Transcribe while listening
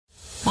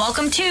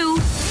Welcome to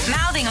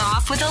Mouthing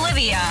Off with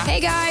Olivia.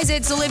 Hey guys,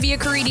 it's Olivia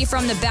Caridi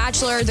from The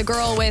Bachelor, the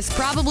girl with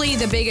probably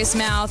the biggest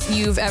mouth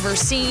you've ever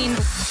seen.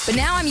 But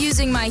now I'm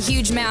using my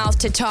huge mouth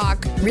to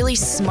talk really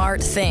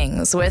smart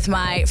things with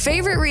my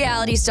favorite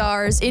reality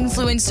stars,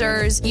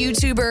 influencers,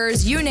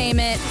 YouTubers, you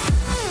name it.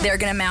 They're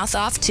gonna mouth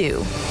off too.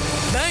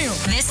 Bam.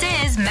 This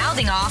is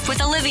Mouthing Off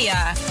with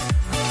Olivia.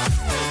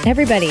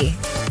 Everybody,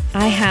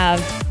 I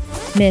have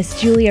Miss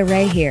Julia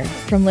Ray here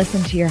from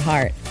Listen to Your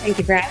Heart. Thank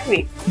you for having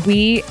me.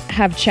 We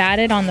have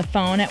chatted on the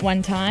phone at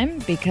one time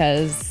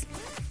because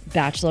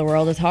Bachelor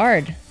World is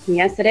hard.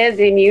 Yes, it is,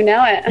 and you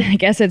know it. I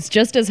guess it's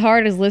just as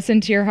hard as Listen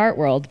to Your Heart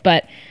World,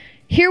 but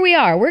here we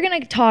are. We're going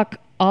to talk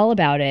all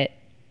about it.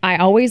 I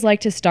always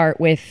like to start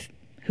with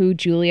who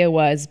Julia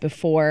was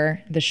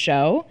before the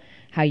show,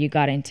 how you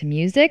got into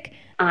music.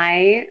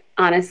 I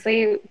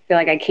honestly feel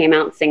like I came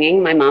out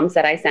singing. My mom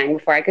said I sang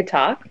before I could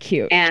talk.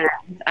 Cute. And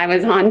I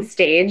was on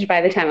stage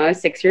by the time I was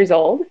 6 years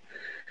old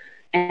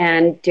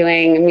and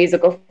doing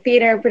musical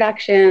theater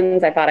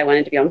productions. I thought I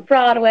wanted to be on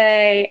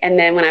Broadway. And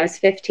then when I was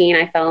 15,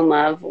 I fell in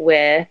love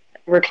with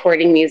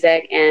recording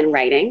music and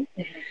writing.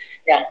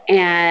 Yeah.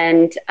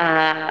 And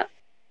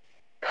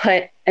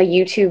put a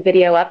YouTube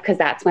video up because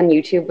that's when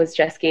YouTube was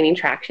just gaining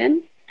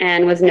traction,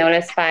 and was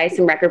noticed by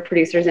some record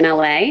producers in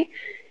LA,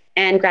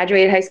 and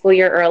graduated high school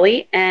year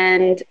early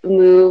and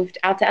moved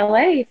out to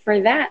LA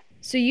for that.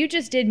 So you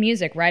just did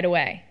music right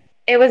away?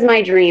 It was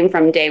my dream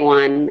from day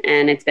one,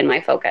 and it's been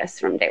my focus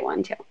from day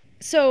one too.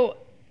 So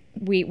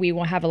we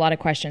will have a lot of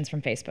questions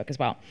from Facebook as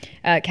well.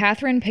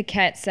 Catherine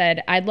Paquette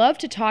said, I'd love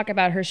to talk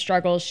about her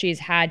struggles she's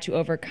had to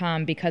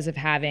overcome because of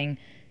having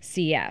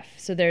CF.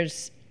 So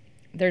there's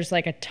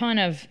like a ton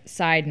of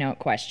side note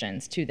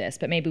questions to this,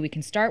 but maybe we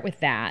can start with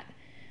that.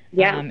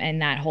 Yeah.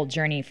 And that whole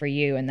journey for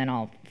you, and then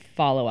I'll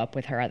follow up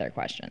with her other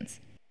questions.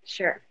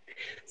 Sure.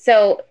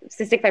 So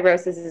cystic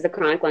fibrosis is a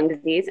chronic lung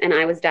disease, and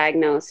I was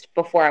diagnosed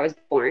before I was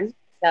born.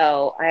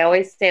 So I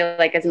always say,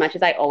 like, as much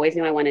as I always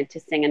knew I wanted to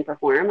sing and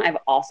perform, I've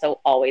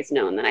also always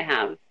known that I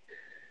have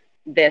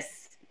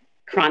this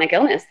chronic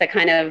illness that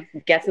kind of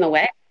gets in the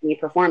way of me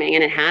performing,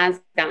 and it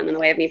has gotten in the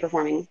way of me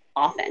performing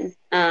often.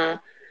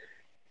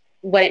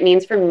 What it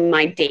means for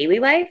my daily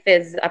life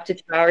is up to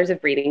 2 hours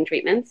of breathing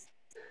treatments.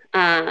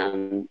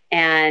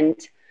 And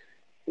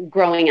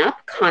growing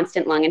up,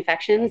 constant lung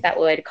infections that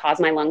would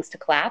cause my lungs to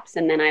collapse,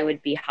 and then I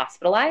would be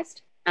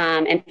hospitalized.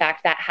 In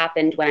fact, that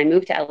happened when I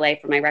moved to LA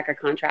for my record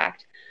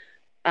contract,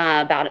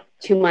 about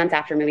 2 months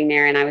after moving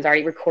there, and I was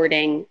already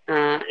recording.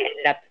 I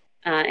ended up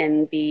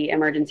in the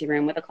emergency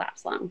room with a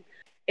collapsed lung.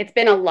 It's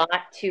been a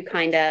lot to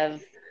kind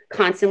of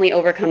constantly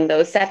overcome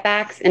those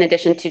setbacks, in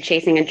addition to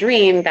chasing a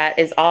dream that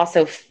is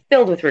also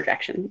filled with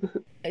rejection.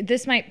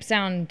 This might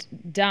sound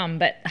dumb,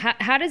 but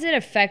how does it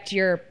affect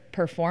your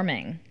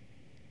performing?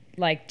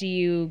 Like, do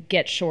you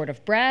get short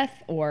of breath,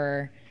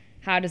 or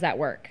how does that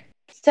work?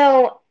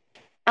 So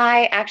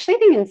I actually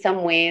think in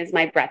some ways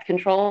my breath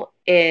control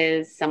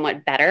is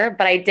somewhat better,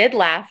 but I did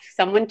laugh.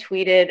 Someone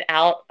tweeted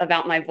out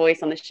about my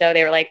voice on the show.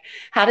 They were like,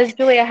 how does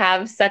Julia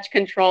have such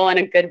control and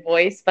a good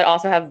voice, but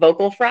also have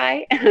vocal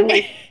fry? And I'm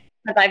like,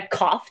 because I've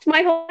coughed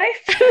my whole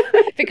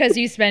life. Because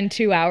you spend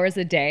 2 hours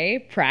a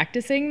day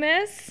practicing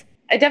this?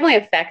 It definitely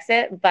affects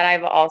it, but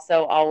I've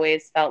also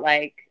always felt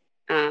like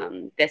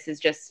this is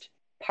just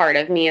part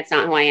of me. It's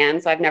not who I am,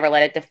 so I've never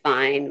let it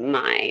define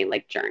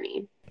my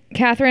journey.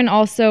 Catherine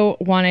also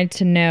wanted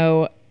to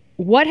know,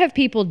 what have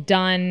people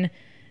done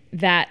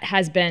that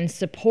has been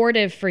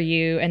supportive for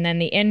you, and then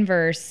the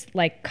inverse,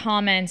 like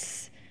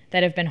comments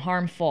that have been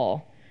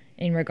harmful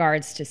in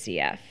regards to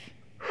CF?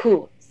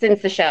 Who?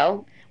 Since the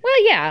show?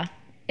 Well, yeah.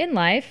 In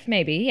life,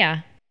 maybe,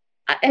 yeah.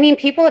 I mean,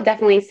 people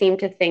definitely seem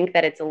to think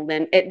that it's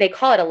they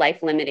call it a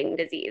life-limiting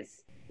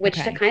disease, which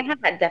to kind of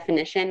have that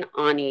definition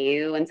on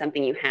you and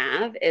something you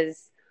have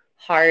is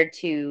hard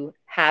to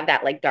have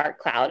that dark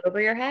cloud over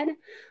your head.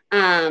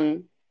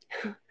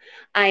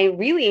 I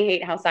really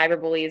hate how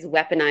cyberbullies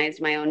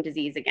weaponized my own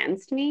disease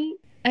against me.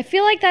 I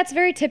feel like that's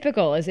very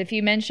typical, is if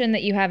you mention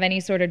that you have any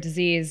sort of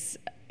disease,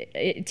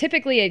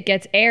 typically it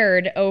gets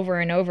aired over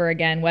and over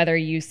again, whether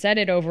you said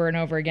it over and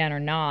over again or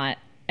not.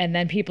 And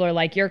then people are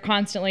like, you're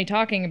constantly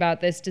talking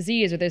about this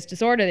disease or this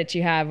disorder that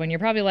you have, when you're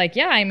probably like,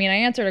 yeah, I mean, I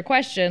answered a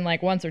question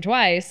once or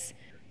twice.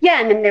 Yeah,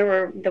 and then there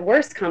were the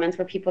worst comments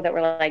were people that were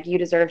like, you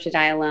deserve to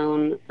die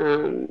alone,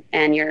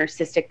 and your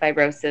cystic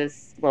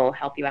fibrosis will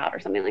help you out or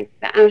something like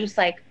that. I was just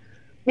like,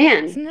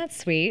 man. Isn't that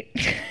sweet?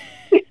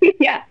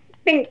 Yeah,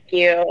 thank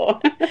you.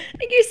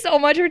 Thank you so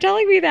much for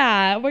telling me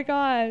that. Oh my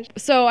gosh.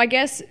 So I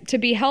guess to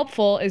be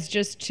helpful is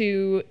just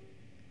to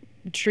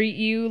treat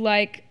you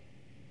like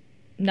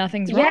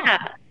nothing's wrong.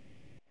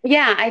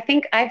 Yeah, I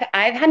think I've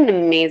had an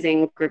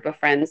amazing group of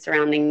friends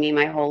surrounding me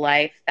my whole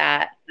life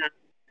that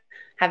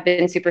have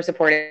been super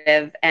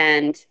supportive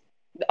and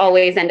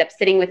always end up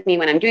sitting with me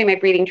when I'm doing my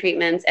breathing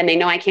treatments, and they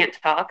know I can't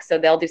talk, so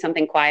they'll do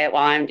something quiet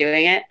while I'm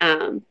doing it.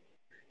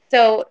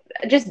 So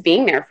just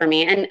being there for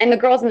me, and the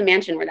girls in the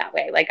mansion were that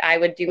way. I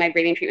would do my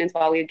breathing treatments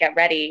while we would get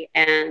ready,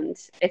 and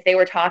if they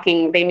were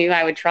talking, they knew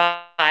I would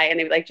try, and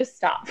they would just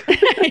stop.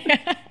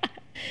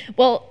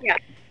 Well, Yeah.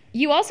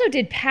 you also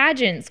did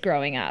pageants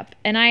growing up,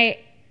 and I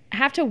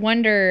have to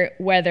wonder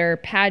whether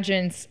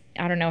pageants,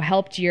 I don't know,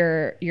 helped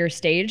your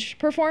stage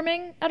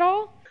performing at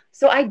all?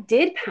 So I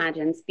did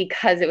pageants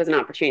because it was an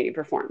opportunity to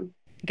perform.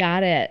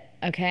 Got it.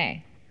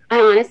 Okay. I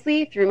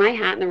honestly threw my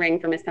hat in the ring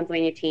for Miss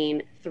Pennsylvania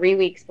Teen 3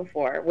 weeks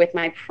before with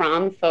my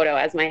prom photo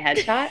as my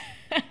headshot.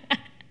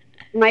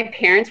 My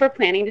parents were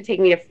planning to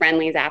take me to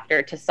friendlies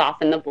after to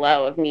soften the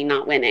blow of me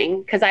not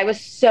winning because I was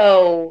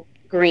so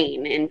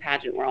green in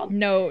pageant world.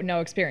 No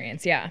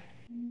experience. Yeah.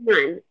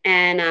 None.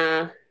 And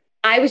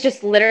I was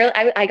just literally,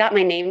 I got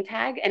my name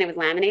tag and it was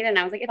laminated. And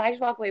I was like, if I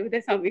just walk away with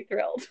this, I'll be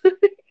thrilled.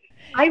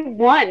 I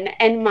won.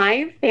 And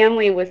my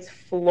family was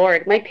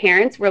floored. My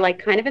parents were like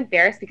kind of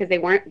embarrassed because they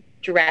weren't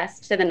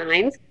dressed to the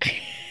nines.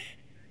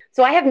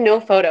 So I have no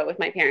photo with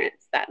my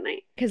parents that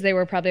night. Because they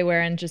were probably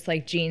wearing just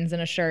like jeans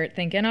and a shirt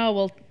thinking, oh,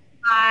 well.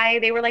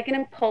 They were like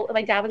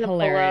my dad was in a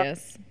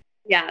Hilarious. polo.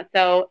 Yeah.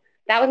 So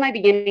that was my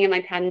beginning of my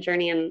pageant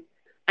journey. And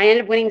I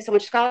ended up winning so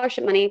much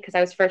scholarship money because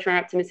I was first runner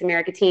up to Miss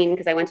America Teen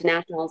because I went to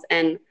nationals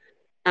and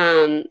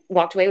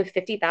walked away with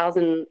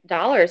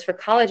 $50,000 for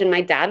college. And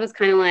my dad was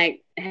kind of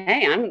like,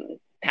 hey, I'm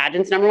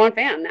pageant's #1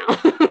 fan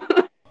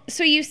now.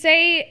 So you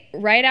say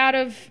right out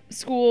of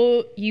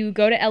school, you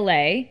go to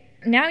LA.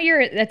 Now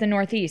you're at the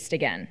Northeast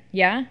again.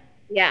 Yeah?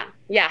 Yeah.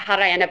 How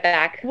did I end up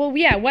back? Well,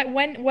 yeah. What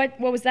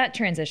was that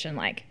transition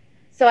like?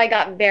 So I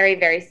got very,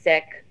 very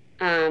sick.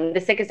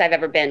 The sickest I've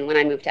ever been when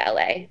I moved to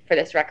LA for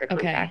this record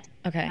contract.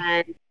 Okay.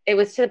 And it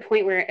was to the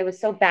point where it was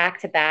so back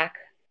to back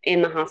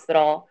in the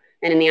hospital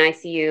and in the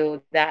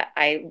ICU that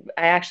I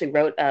actually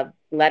wrote a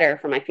letter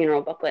for my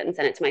funeral booklet and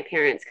sent it to my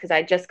parents because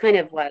I just kind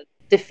of was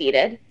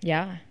defeated.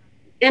 Yeah.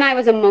 And I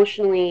was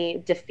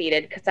emotionally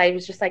defeated because I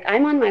was just like,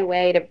 I'm on my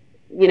way to,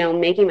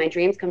 making my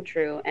dreams come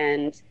true.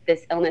 And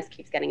this illness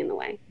keeps getting in the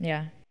way.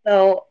 Yeah.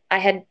 So I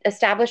had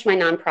established my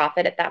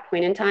nonprofit at that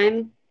point in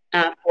time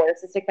for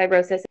cystic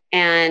fibrosis.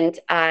 And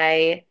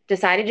I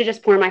decided to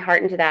just pour my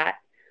heart into that.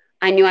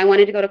 I knew I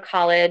wanted to go to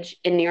college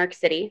in New York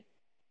City.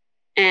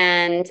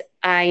 And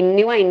I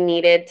knew I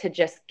needed to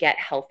just get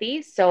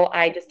healthy. So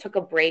I just took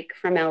a break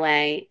from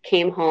LA,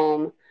 came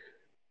home,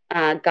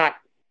 got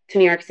to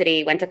New York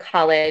City, went to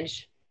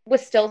college,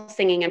 was still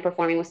singing and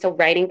performing, was still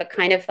writing, but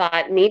kind of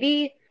thought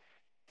maybe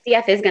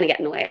CF is going to get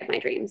in the way of my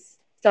dreams.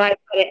 So I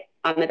put it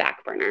on the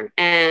back burner.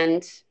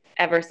 And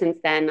ever since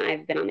then,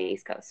 I've been on the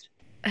East Coast.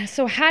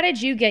 So how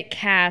did you get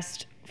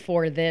cast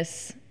for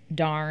this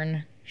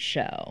darn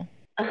show?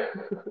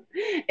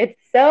 It's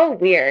so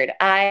weird.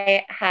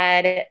 I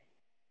had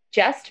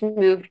just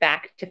moved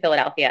back to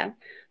Philadelphia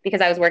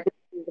because I was working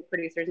with the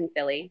producers in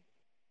Philly.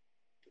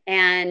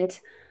 And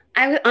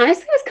I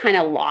honestly was kind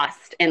of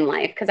lost in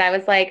life because I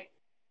was like,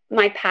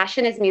 my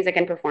passion is music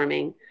and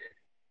performing,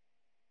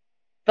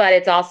 but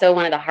it's also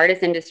one of the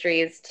hardest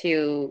industries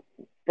to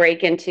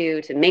break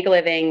into, to make a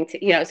living,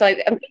 so I'm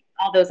thinking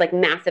all those like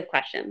massive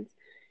questions.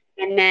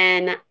 And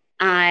then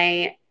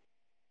I,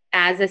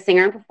 as a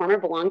singer and performer,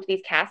 belonged to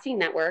these casting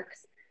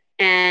networks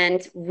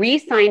and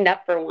re-signed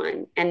up for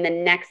one. And the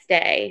next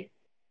day,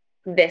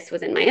 this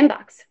was in my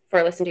inbox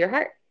for Listen to Your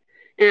Heart.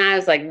 And I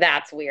was like,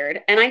 that's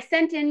weird. And I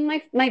sent in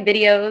my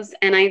videos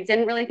and I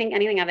didn't really think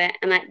anything of it.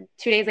 And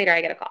 2 days later,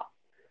 I get a call.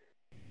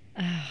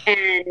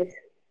 And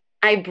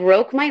I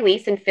broke my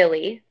lease in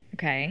Philly.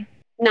 Okay.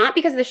 Not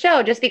because of the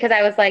show, just because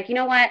I was like, you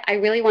know what? I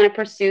really want to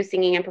pursue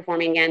singing and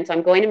performing again. So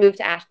I'm going to move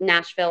to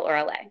Nashville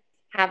or LA.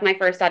 Have my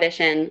first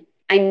audition.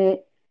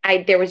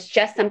 There was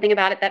just something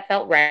about it that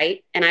felt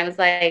right. And I was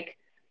like,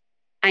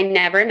 I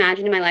never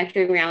imagined in my life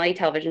doing a reality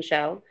television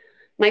show.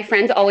 My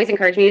friends always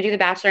encouraged me to do The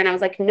Bachelor. And I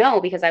was like, no,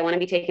 because I want to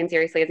be taken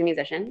seriously as a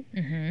musician.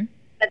 Mm-hmm.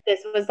 But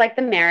this was like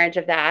the marriage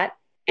of that.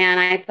 And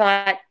I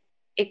thought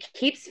it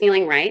keeps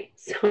feeling right.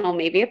 So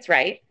maybe it's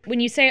right. When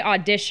you say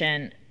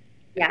audition,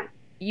 yeah,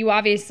 you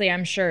obviously,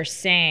 I'm sure,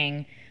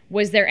 sang.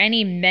 Was there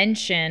any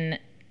mention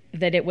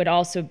that it would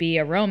also be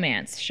a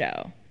romance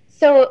show?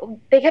 So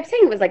they kept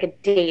saying it was like a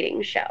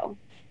dating show.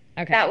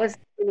 Okay. That was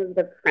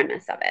the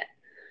premise of it.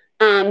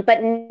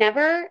 But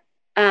never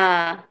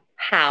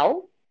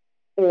how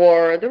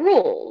or the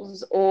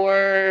rules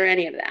or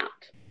any of that.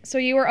 So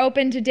you were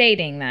open to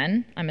dating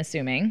then, I'm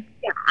assuming.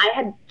 Yeah, I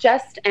had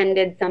just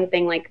ended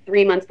something like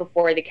 3 months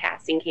before the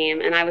casting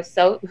came, and I was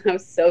so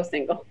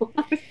single.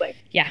 I was like,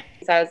 yeah.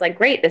 So I was like,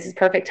 great, this is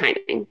perfect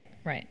timing.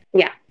 Right.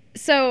 Yeah.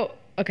 So,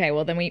 okay,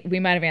 well then we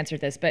might have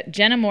answered this, but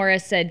Jenna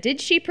Morris said, did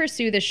she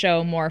pursue the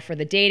show more for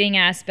the dating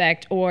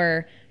aspect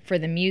or for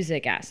the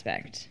music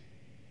aspect?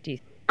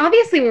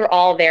 Obviously, we were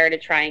all there to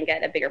try and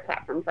get a bigger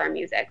platform for our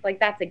music. Like,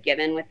 that's a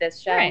given with this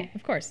show. Right,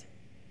 of course.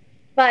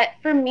 But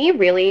for me,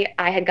 really,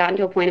 I had gotten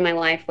to a point in my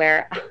life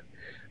where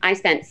I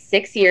spent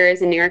 6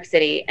 years in New York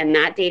City, and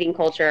that dating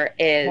culture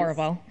is...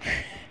 horrible.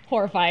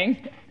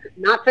 Horrifying.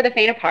 Not for the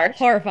faint of heart.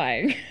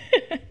 Horrifying.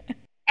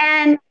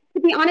 And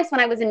to be honest,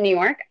 when I was in New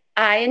York,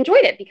 I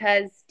enjoyed it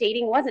because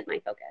dating wasn't my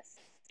focus.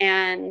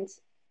 And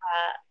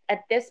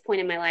at this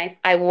point in my life,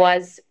 I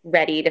was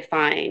ready to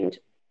find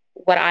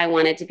what I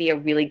wanted to be a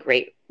really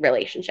great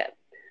relationship.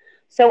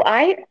 So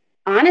I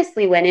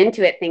honestly went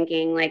into it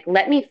thinking like,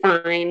 let me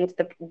find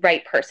the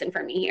right person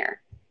for me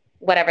here,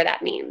 whatever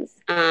that means.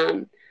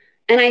 And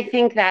I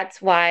think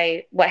that's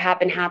why what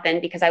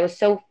happened, because I was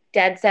so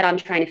dead set on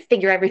trying to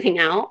figure everything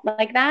out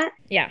like that.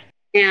 Yeah.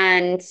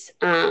 And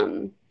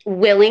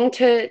willing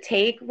to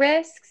take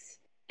risks.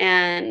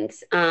 And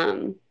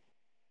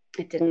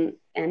it didn't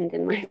end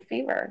in my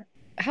favor.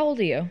 How old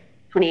are you?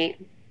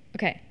 28.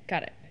 Okay,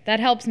 got it. That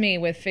helps me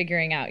with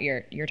figuring out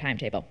your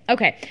timetable.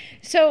 Okay,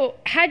 so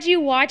had you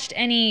watched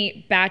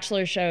any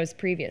Bachelor shows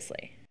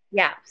previously?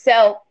 Yeah,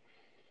 so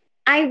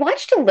I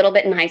watched a little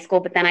bit in high school,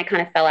 but then I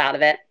kind of fell out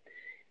of it.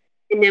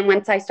 And then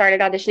once I started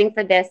auditioning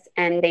for this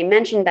and they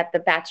mentioned that the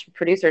Bachelor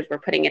producers were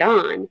putting it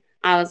on,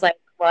 I was like,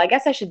 well, I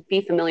guess I should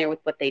be familiar with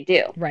what they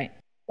do. Right.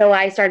 So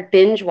I started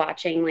binge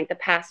watching like the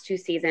past 2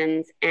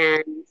 seasons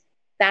and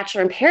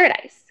Bachelor in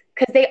Paradise,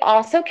 because they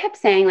also kept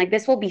saying like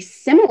this will be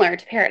similar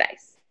to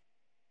Paradise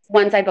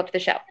once I booked the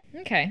show.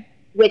 Okay.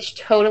 Which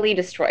totally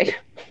destroyed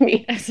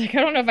me. I was like, I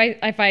don't know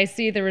if I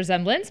see the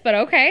resemblance, but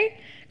okay,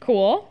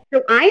 cool.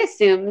 So I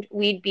assumed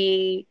we'd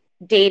be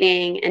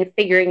dating and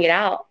figuring it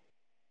out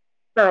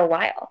for a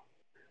while,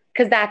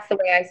 because that's the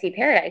way I see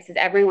Paradise, is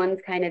everyone's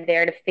kind of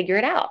there to figure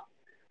it out.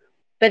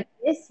 But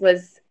this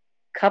was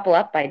couple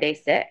up by day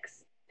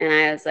 6. And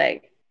I was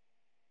like,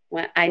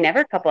 well, I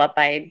never couple up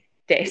by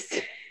day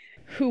 6.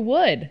 Who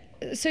would?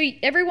 So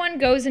everyone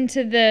goes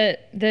into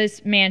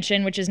this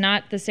mansion, which is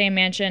not the same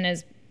mansion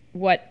as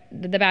what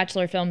the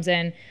Bachelor films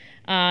in.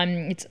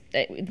 It's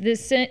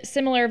this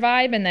similar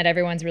vibe in that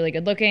everyone's really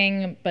good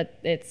looking, but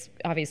it's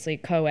obviously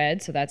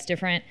co-ed, so that's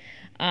different.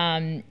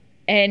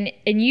 And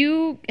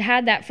you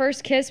had that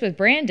first kiss with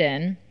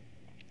Brandon.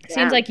 Yeah.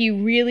 Seems like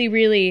you really,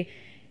 really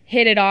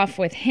hit it off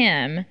with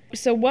him.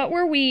 So what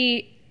were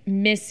we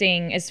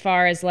missing as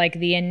far as like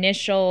the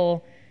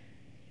initial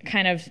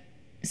kind of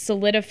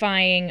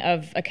solidifying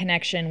of a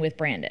connection with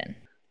Brandon?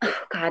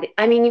 Oh God.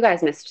 I mean, you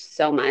guys missed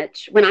so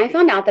much. When I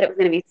found out that it was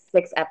going to be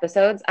 6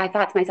 episodes, I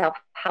thought to myself,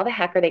 how the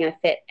heck are they going to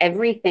fit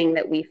everything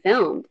that we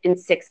filmed in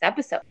 6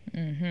 episodes?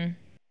 Mm-hmm.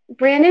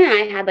 Brandon and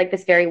I had like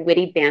this very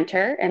witty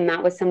banter, and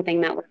that was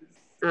something that was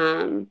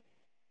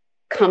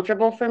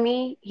comfortable for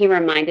me. He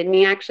reminded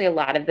me actually a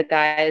lot of the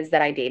guys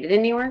that I dated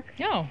in New York.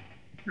 Oh.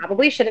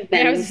 Probably should have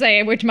been. I was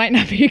saying, which might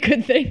not be a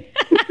good thing.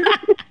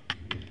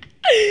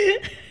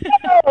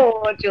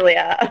 Oh,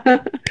 Julia.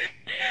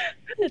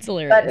 That's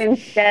hilarious. But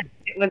instead,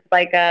 it was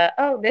like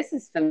this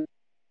is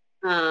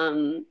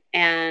familiar.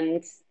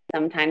 And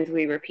sometimes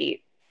we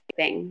repeat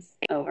things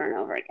over and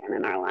over again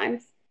in our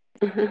lives.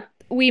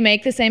 We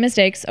make the same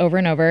mistakes over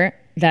and over.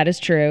 That is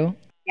true.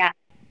 Yeah.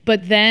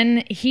 But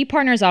then he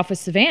partners off with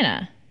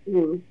Savannah.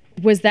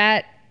 Mm-hmm. Was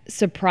that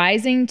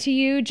surprising to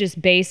you,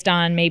 just based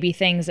on maybe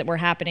things that were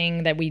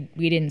happening that we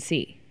didn't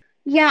see?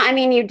 Yeah, I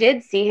mean, you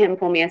did see him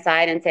pull me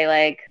aside and say,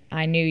 like,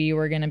 I knew you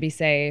were going to be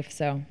safe,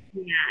 so.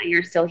 Yeah,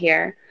 you're still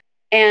here.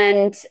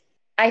 And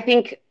I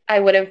think I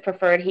would have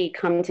preferred he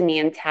come to me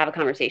and have a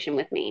conversation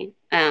with me.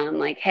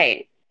 Like,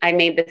 hey, I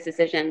made this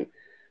decision,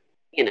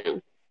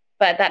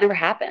 but that never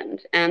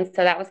happened. And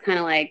so that was kind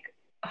of like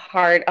a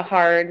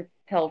hard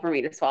pill for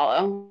me to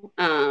swallow.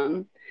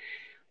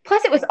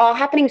 Plus, it was all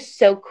happening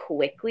so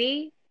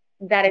quickly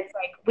that it's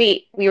like,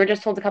 wait, we were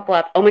just told to couple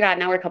up. Oh my God,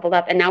 now we're coupled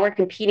up. And now we're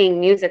competing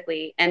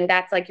musically. And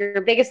that's like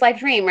your biggest life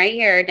dream right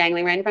here,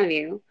 dangling right in front of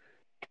you.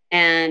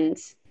 And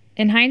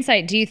in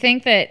hindsight, do you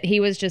think that he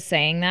was just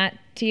saying that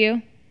to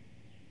you?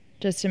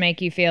 Just to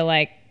make you feel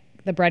like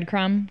the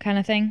breadcrumb kind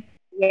of thing?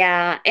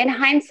 Yeah. In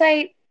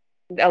hindsight,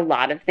 a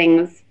lot of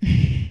things.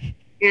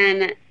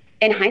 And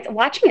in hindsight,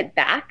 watching it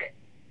back,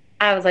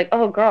 I was like,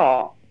 oh,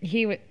 girl.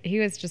 He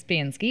was just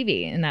being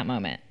skeevy in that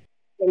moment.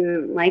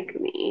 Didn't like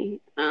me.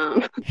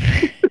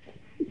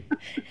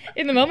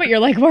 In the moment, you're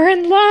like, we're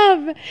in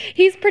love.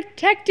 He's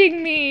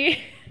protecting me.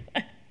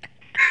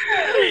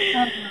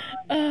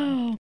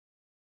 Oh.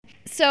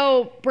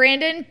 So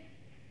Brandon,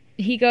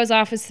 he goes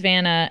off with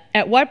Savannah.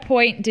 At what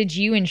point did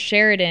you and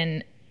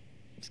Sheridan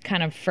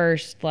kind of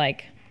first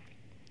like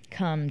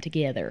come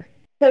together?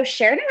 So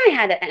Sheridan and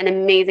I had an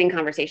amazing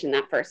conversation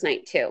that first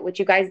night too, which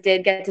you guys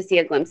did get to see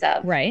a glimpse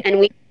of. Right. And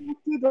we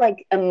connected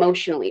like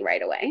emotionally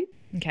right away.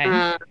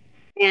 Okay.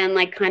 And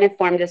like kind of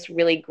formed this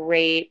really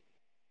great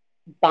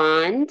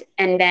bond.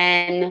 And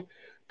then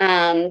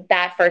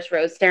that first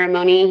rose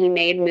ceremony, he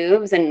made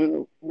moves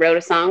and wrote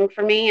a song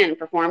for me and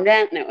performed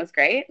it. And it was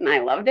great. And I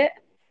loved it.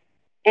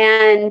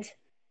 And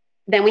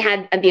then we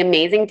had the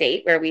amazing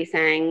date where we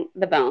sang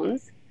The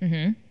Bones.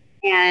 Mm-hmm.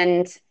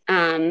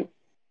 And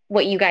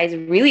what you guys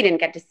really didn't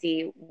get to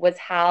see was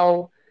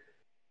how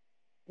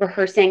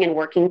rehearsing and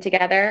working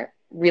together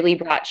really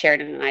brought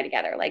Sheridan and I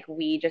together. Like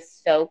we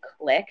just so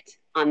clicked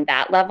on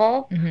that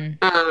level.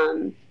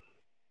 Mm-hmm.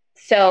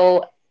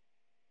 So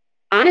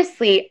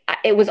honestly,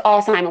 it was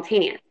all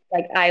simultaneous.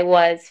 Like I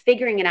was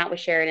figuring it out with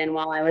Sheridan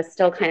while I was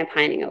still kind of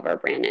pining over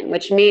Brandon,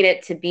 which made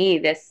it to be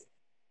this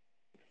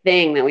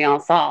thing that we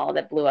all saw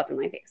that blew up in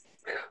my face.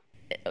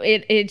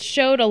 It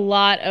showed a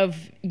lot of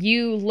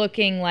you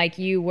looking like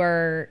you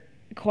were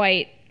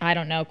quite, I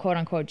don't know, quote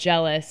unquote,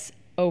 jealous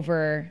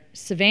over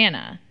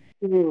Savannah.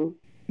 Mhm.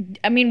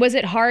 I mean, was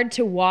it hard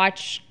to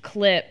watch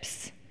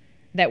clips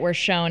that were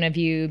shown of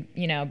you,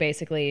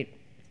 basically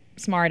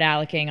smart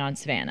alecking on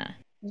Savannah?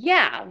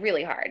 Yeah,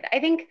 really hard. I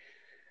think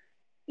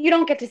you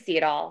don't get to see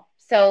it all.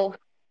 So,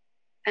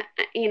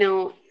 you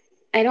know,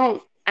 I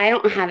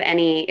don't have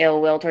any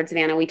ill will towards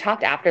Savannah. We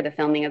talked after the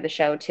filming of the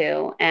show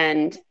too,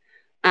 and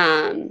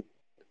um,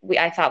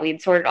 I thought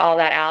we'd sorted all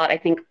that out. I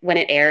think when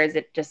it airs,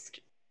 it just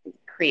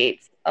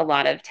creates a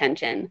lot of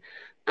tension.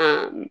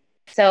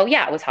 So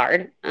yeah, it was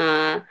hard.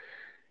 It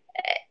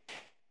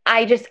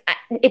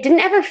didn't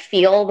ever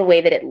feel the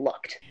way that it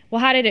looked.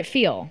 Well, how did it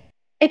feel?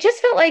 It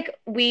just felt like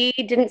we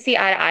didn't see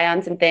eye to eye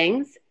on some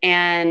things.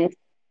 And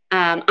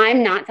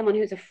I'm not someone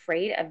who's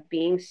afraid of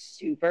being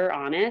super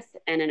honest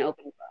and an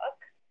open book.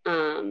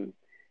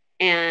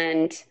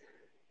 And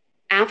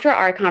after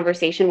our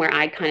conversation where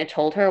I kind of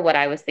told her what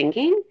I was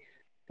thinking,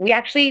 we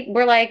actually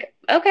were like,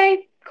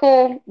 okay,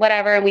 cool,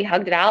 whatever. And we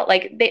hugged it out.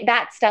 Like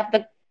that stuff,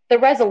 the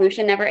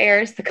resolution never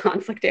airs, the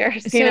conflict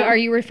airs. So are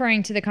you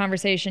referring to the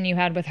conversation you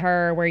had with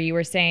her where you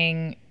were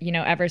saying,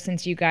 ever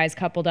since you guys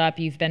coupled up,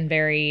 you've been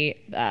very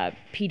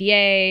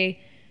PDA,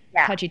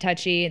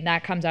 touchy, and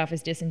that comes off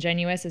as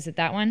disingenuous? Is it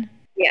that one?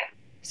 Yeah.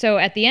 So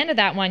at the end of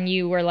that one,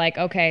 you were like,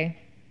 okay,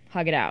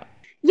 hug it out.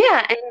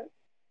 Yeah. And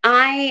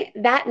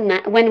that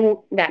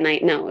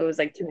night, no, it was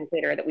like 2 nights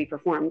later that we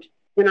performed.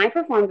 When I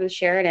performed with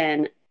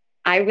Sheridan,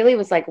 I really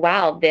was like,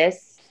 wow,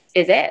 this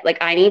is it. Like,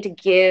 I need to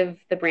give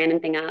the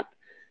Brandon thing up.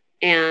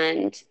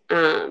 And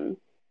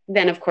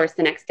then, of course,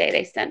 the next day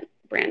they sent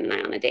Brandon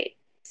and I on a date.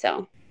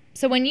 So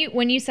when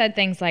you said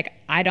things like,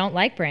 I don't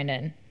like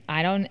Brandon,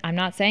 I'm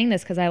not saying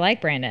this because I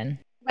like Brandon.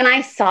 When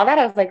I saw that,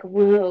 I was like,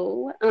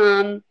 whoa.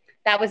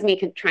 That was me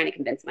trying to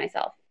convince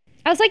myself.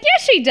 I was like,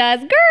 yes, she does.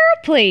 Girl,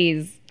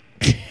 please.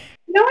 You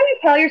know when you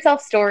tell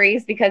yourself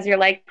stories because you're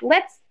like,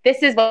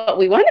 this is what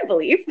we want to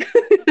believe.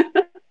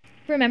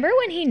 Remember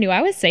when he knew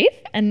I was safe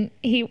and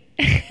he...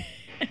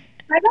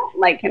 I don't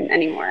like him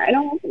anymore. I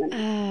don't like him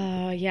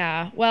anymore. Oh,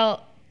 yeah.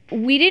 Well,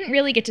 we didn't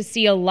really get to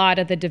see a lot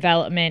of the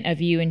development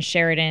of you and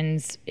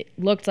Sheridan's, it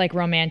looked like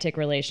romantic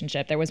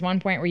relationship. There was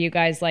one point where you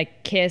guys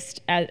like kissed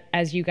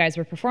as you guys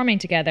were performing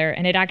together,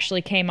 and it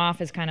actually came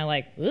off as kind of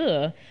like,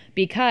 ugh,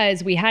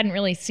 because we hadn't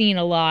really seen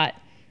a lot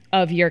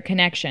of your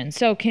connection.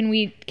 So can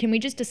we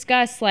just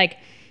discuss, like,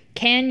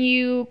 can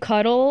you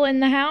cuddle in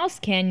the house?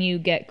 Can you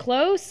get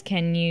close?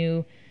 Can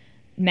you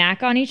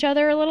mac on each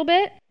other a little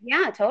bit?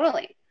 Yeah,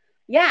 totally.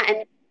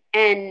 Yeah,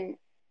 and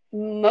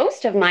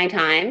most of my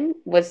time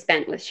was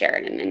spent with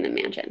Sheridan in the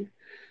mansion.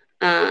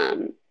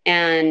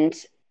 And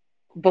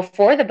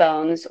before the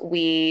Bones,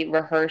 we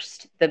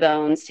rehearsed the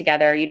Bones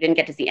together. You didn't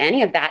get to see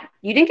any of that.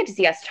 You didn't get to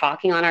see us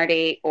talking on our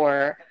date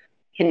or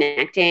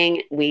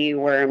connecting. We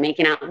were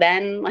making out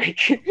then, like,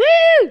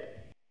 woo!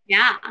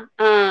 Yeah.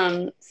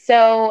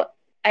 So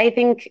I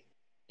think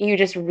you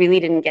just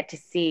really didn't get to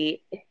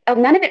see.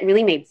 None of it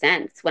really made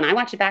sense. When I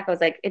watched it back, I was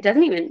like,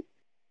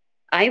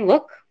 I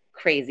look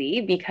crazy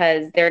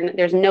because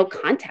there's no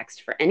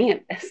context for any of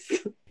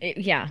this.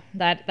 Yeah,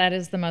 that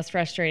is the most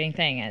frustrating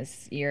thing,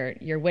 is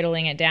you're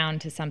whittling it down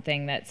to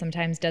something that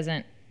sometimes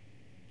doesn't.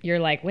 You're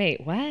like,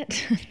 wait,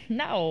 what?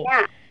 No.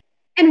 Yeah.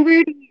 And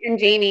Rudy and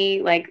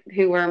Jamie, like,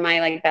 who were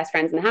my like best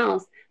friends in the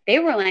house, they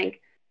were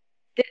like,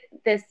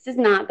 this is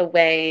not the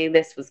way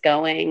this was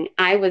going.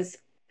 I was,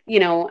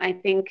 I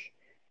think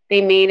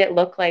they made it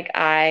look like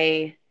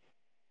I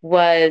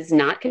was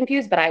not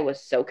confused, but I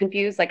was so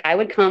confused. Like, I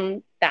would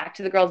come back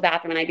to the girls'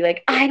 bathroom and I'd be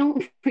like, I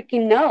don't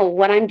freaking know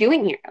what I'm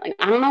doing here. Like,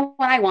 I don't know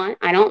what I want.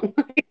 I don't.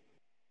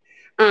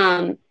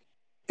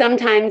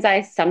 Sometimes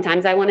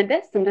I wanted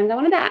this. Sometimes I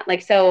wanted that.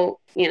 Like, so,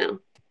 and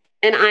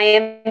I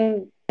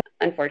am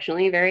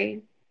unfortunately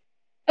very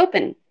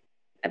open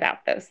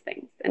about those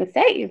things and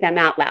say them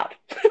out loud.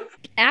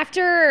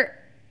 After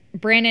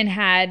Brandon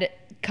had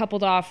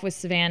coupled off with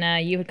Savannah,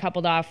 you had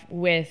coupled off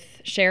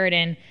with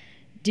Sheridan.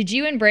 Did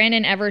you and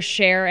Brandon ever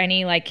share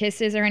any like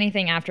kisses or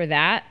anything after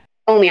that?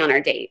 Only on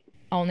our date.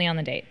 Only on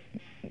the date.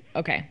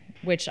 Okay.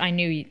 Which I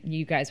knew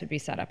you guys would be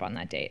set up on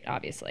that date,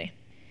 obviously.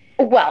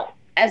 Well,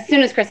 as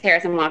soon as Chris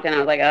Harrison walked in, I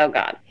was like, oh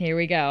God. Here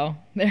we go.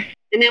 And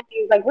then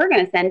he was like, we're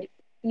going to send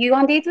you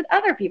on dates with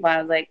other people.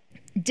 I was like,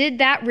 did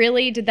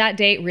that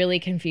date really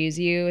confuse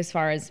you, as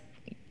far as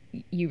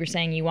you were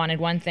saying you wanted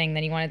one thing,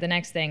 then you wanted the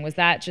next thing? Was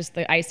that just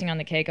the icing on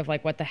the cake of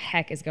like, what the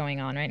heck is going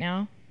on right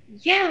now?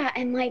 Yeah.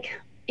 And like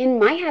in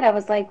my head, I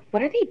was like,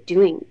 what are they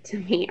doing to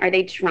me? Are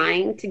they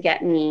trying to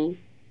get me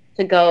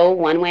to go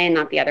one way and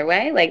not the other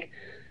way? Like,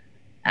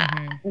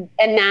 and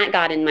that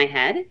got in my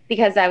head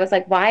because I was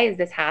like, why is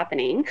this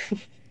happening?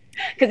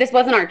 Because this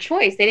wasn't our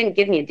choice. They didn't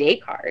give me a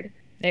date card.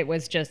 It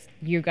was just,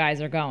 you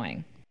guys are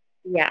going.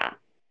 Yeah.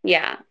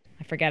 Yeah.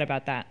 I forget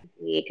about that.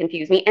 It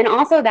confused me. And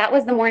also that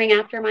was the morning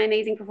after my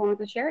amazing performance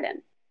with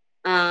Sheridan,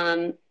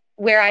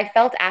 where I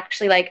felt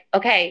actually like,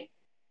 okay,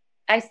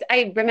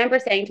 I remember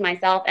saying to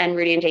myself and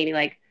Rudy and Jamie,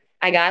 like,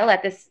 I got to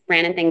let this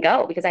Brandon thing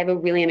go because I have a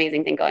really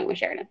amazing thing going with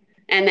Sheridan.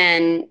 And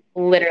then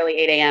literally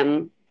 8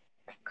 a.m.,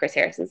 Chris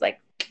Harrison's like,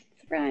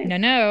 surprise.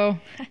 No.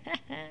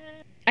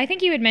 I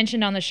think you had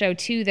mentioned on the show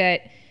too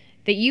that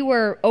that you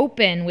were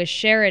open with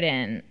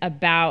Sheridan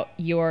about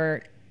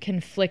your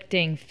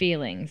conflicting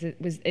feelings.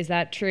 Is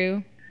that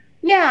true?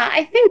 Yeah,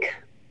 I think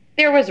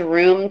there was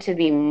room to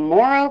be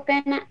more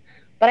open,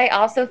 but I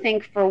also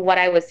think for what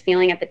I was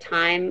feeling at the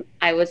time,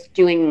 I was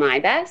doing my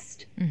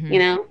best, you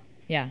know?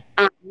 Yeah.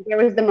 There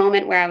was the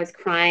moment where I was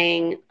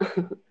crying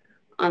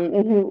on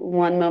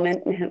one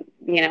moment,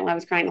 you know, I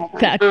was crying the whole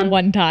time. That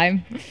one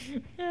time.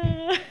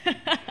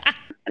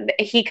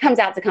 He comes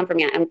out to comfort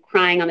me. I'm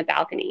crying on the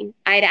balcony.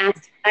 I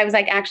was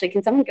like, actually,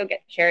 can someone go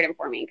get Sheridan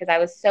for me? Because I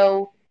was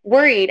so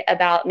worried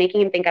about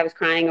making him think I was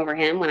crying over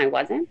him when I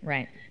wasn't.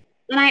 Right.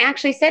 And I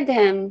actually said to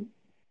him,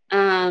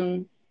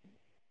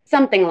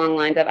 something along the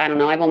lines of, I don't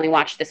know, I've only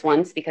watched this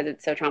once because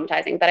it's so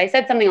traumatizing, but I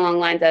said something along the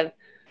lines of,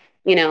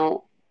 you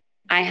know,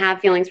 I have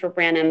feelings for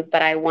Brandon,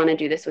 but I want to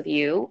do this with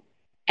you.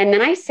 And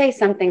then I say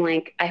something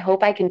like, I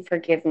hope I can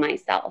forgive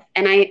myself.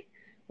 And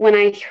when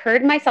I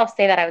heard myself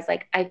say that, I was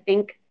like, I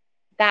think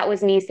that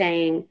was me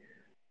saying,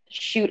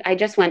 shoot, I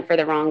just went for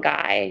the wrong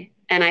guy.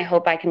 And I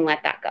hope I can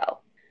let that go.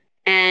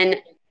 And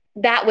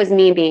that was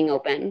me being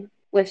open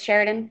with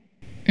Sheridan.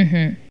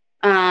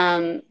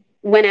 Mm-hmm.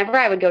 Whenever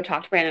I would go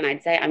talk to Brandon,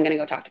 I'd say, I'm going to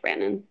go talk to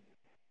Brandon.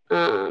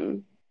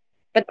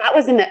 But that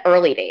was in the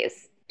early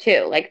days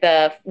too, like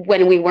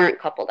when we weren't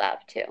coupled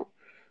up too.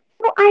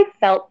 So I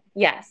felt,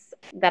 yes,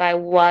 that I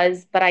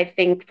was, but I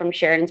think from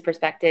Sheridan's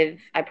perspective,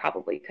 I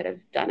probably could have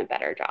done a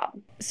better job.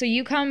 So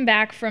you come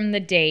back from the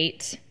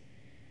date,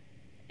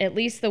 at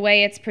least the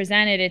way it's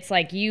presented, it's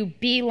like you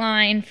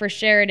beeline for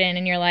Sheridan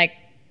and you're like,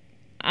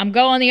 I'm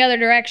going the other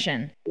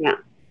direction. Yeah.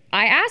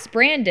 I asked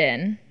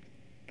Brandon,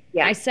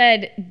 I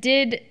said,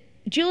 did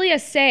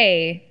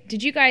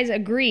you guys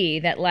agree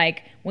that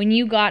like when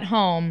you got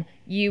home,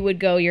 you would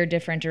go your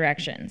different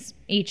directions,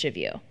 each of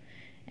you?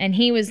 And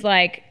he was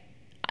like,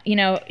 you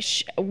know,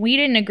 we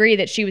didn't agree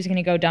that she was going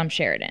to go dump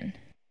Sheridan.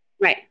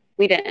 Right.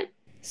 We didn't.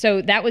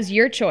 So that was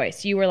your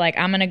choice. You were like,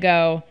 I'm going to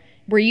go.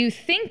 Were you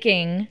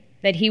thinking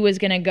that he was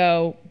going to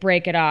go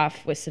break it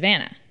off with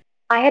Savannah?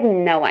 I had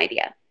no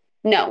idea.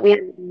 No,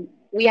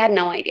 we had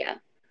no idea.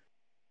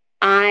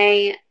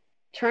 I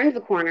turned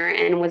the corner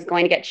and was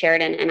going to get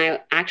Sheridan, and I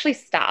actually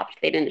stopped.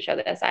 They didn't show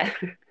this.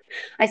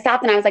 I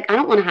stopped and I was like, I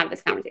don't want to have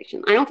this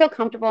conversation. I don't feel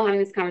comfortable having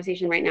this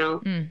conversation right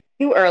now.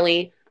 Too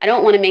early. I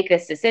don't want to make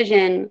this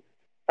decision,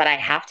 but I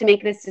have to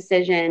make this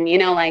decision, you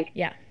know, like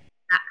that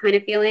kind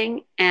of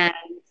feeling. And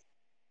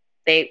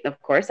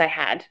of course I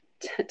had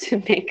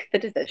to make the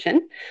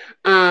decision.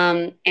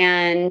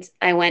 And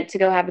I went to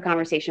go have a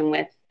conversation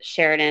with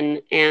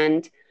Sheridan,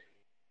 and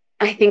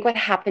I think what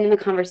happened in the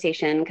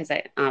conversation, because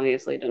I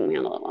obviously didn't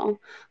handle it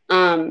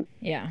well,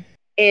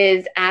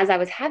 is as I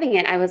was having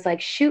it, I was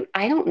like, shoot,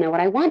 I don't know what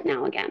I want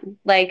now again.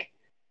 Like,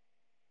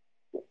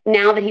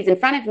 now that he's in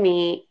front of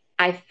me,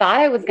 I thought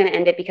I was going to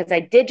end it because I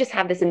did just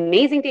have this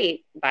amazing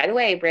date. By the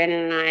way,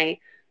 Brandon and I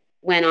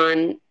went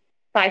on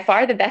by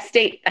far the best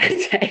date that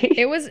day.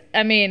 It was,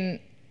 I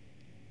mean,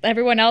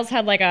 everyone else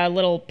had like a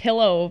little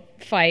pillow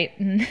fight,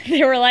 and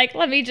they were like,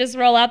 let me just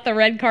roll out the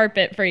red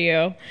carpet for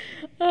you.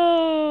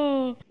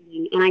 Oh.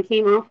 And I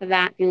came off of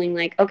that feeling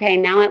like, okay,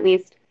 now at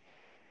least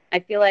I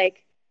feel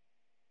like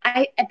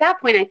at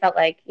that point I felt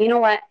like, you know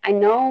what? I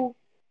know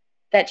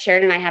that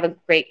Sheridan and I have a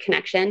great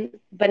connection,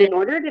 but in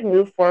order to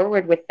move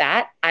forward with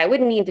that, I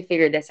would need to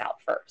figure this out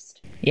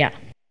first. Yeah.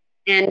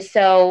 And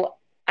so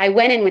I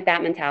went in with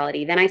that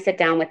mentality. Then I sit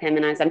down with him,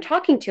 and as I'm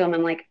talking to him,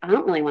 I'm like, I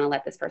don't really want to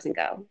let this person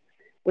go,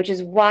 which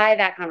is why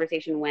that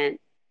conversation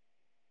went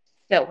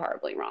so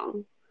horribly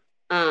wrong.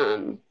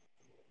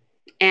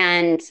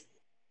 And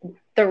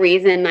the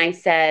reason I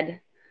said,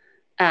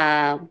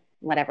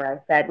 whatever I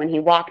said, when he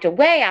walked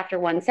away after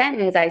one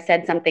sentence, I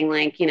said something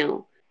like, you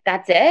know,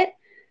 that's it.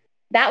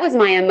 That was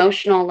my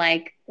emotional,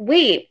 like,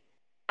 wait,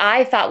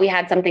 I thought we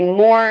had something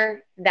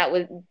more that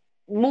was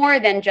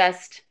more than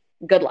just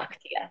good luck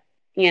to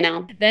you, you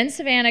know? Then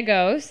Savannah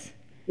goes.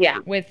 Yeah.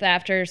 With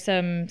after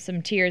some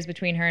tears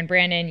between her and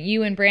Brandon.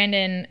 You and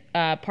Brandon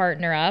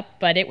partner up,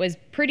 but it was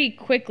pretty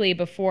quickly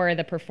before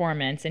the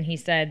performance. And he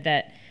said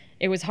that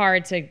it was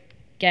hard to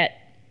get,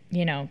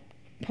 you know,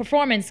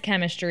 performance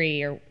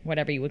chemistry or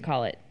whatever you would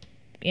call it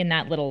in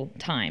that little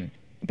time.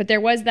 But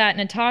there was that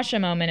Natasha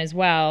moment as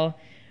well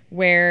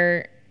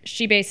where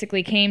she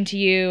basically came to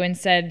you and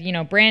said, you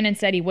know, Brandon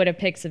said he would have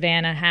picked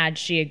Savannah had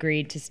she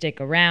agreed to stick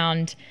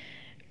around.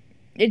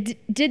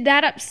 Did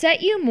that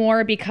upset you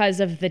more because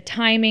of the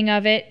timing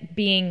of it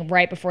being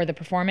right before the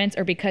performance,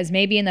 or because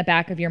maybe in the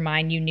back of your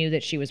mind you knew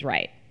that she was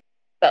right?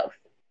 Both.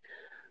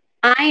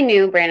 I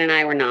knew Brandon and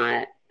I were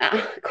not.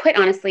 Quite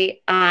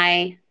honestly,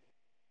 I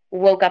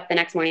woke up the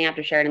next morning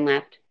after Sheridan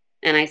left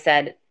and I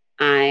said,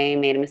 I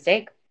made a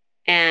mistake.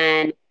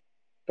 And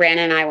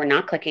Brandon and I were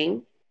not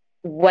clicking.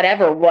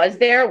 Whatever was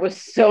there was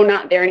so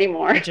not there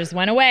anymore. It just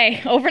went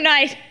away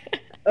overnight.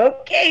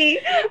 Okay.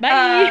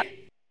 Bye.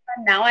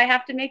 Now I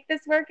have to make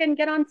this work and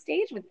get on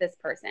stage with this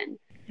person.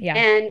 Yeah.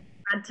 And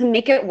to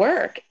make it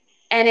work.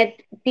 And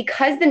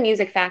because the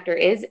music factor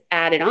is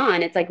added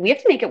on, it's like, we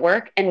have to make it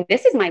work. And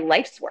this is my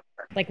life's work.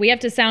 Like, we have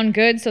to sound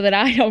good so that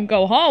I don't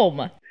go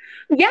home.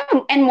 Yeah,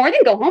 and more than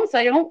go home, so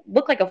I don't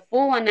look like a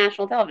fool on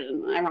national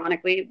television.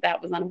 Ironically,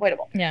 that was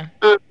unavoidable. Yeah.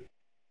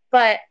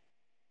 But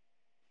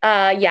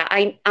yeah,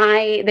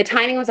 I the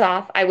timing was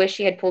off. I wish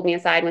she had pulled me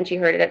aside when she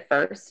heard it at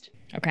first.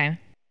 Okay.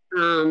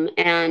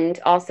 And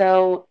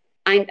also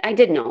I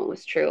did know it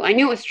was true. I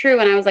knew it was true,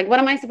 and I was like, what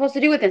am I supposed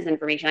to do with this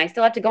information? I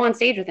still have to go on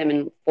stage with him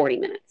in 40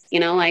 minutes,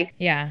 like.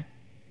 Yeah.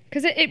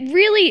 Because it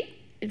really,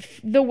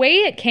 the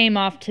way it came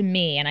off to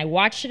me, and I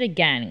watched it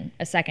again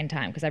a second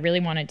time because I really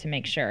wanted to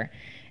make sure,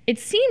 it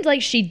seemed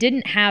like she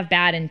didn't have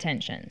bad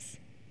intentions.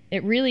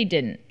 It really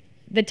didn't.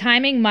 The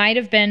timing might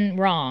have been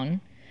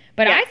wrong,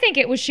 but I think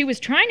she was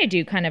trying to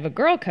do kind of a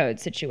girl code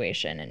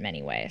situation in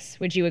many ways.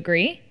 Would you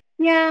agree?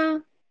 Yeah.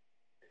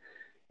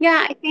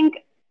 Yeah, I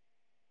think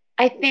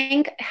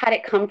had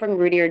it come from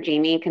Rudy or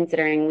Jamie,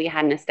 considering we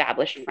had an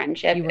established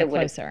friendship, You were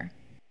closer.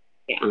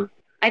 Yeah.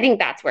 I think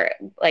that's where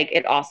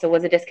it also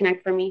was a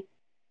disconnect for me.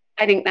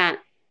 I think that,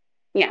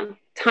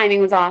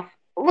 timing was off.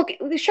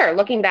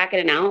 Looking back at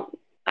it now,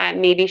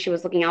 maybe she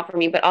was looking out for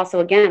me, but also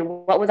again,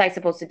 what was I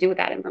supposed to do with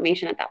that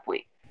information at that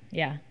point?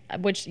 Yeah.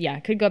 Which,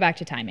 could go back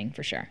to timing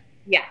for sure.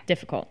 Yeah.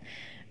 Difficult.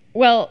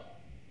 Well,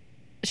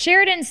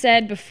 Sheridan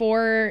said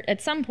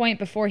at some point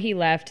before he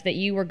left, that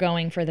you were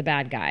going for the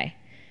bad guy,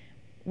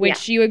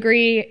 which you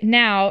agree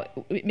now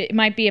it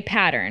might be a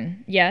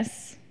pattern.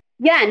 Yes.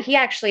 Yeah. And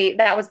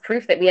that was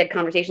proof that we had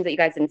conversations that you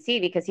guys didn't see,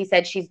 because he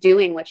said she's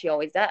doing what she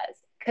always does.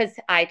 Because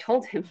I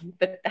told him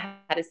that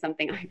is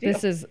something I do.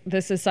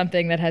 This is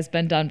something that has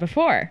been done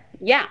before.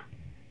 Yeah.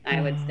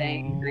 I would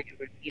say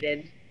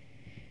repeated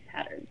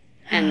patterns.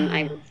 And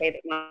I would say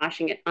that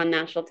watching it on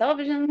national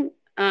television,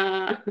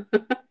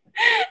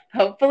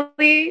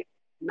 hopefully,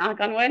 knock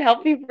on wood,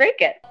 help me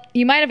break it.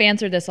 You might have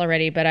answered this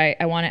already, but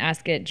I want to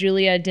ask it.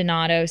 Julia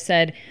Donato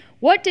said,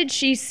 what did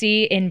she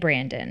see in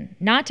Brandon?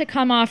 Not to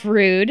come off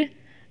rude.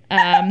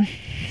 I'm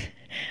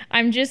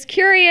just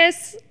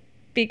curious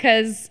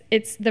because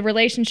the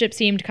relationship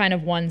seemed kind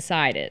of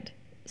one-sided.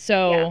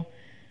 So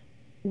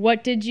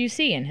what did you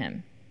see in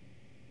him?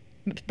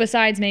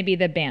 Besides maybe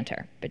the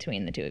banter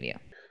between the two of you.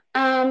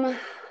 I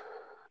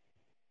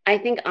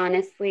think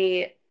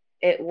honestly,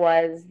 it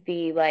was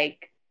the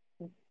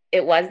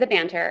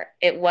banter.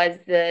 It was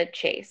the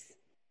chase.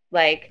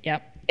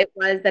 It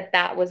was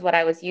that was what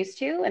I was used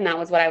to, and that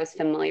was what I was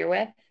familiar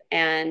with.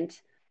 And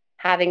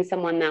having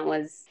someone that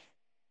was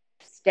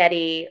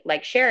steady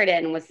like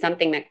Sheridan was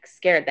something that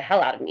scared the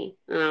hell out of me.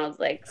 And I was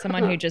like,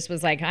 someone who just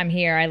was like, I'm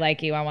here, I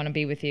like you, I want to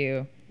be with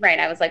you. Right.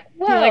 I was like,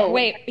 whoa. You're like,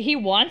 wait, he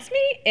wants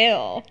me?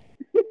 Ew.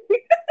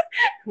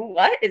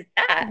 What is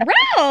that?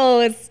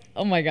 Gross.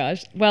 Oh my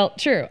gosh. Well,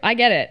 true. I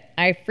get it.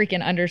 I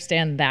freaking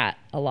understand that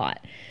a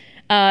lot.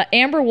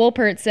 Amber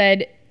Wolpert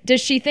said,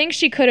 does she think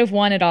she could have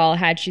won it all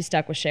had she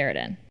stuck with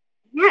Sheridan?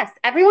 Yes.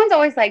 Everyone's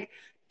always like,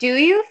 do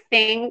you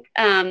think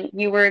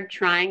you were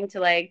trying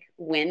to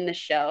win the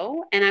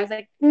show? And I was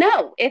like,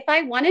 no, if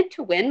I wanted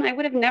to win, I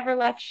would have never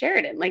left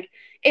Sheridan.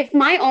 If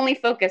my only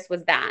focus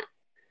was that,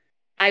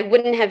 I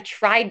wouldn't have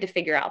tried to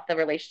figure out the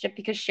relationship,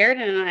 because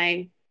Sheridan and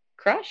I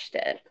crushed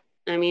it.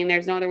 I mean,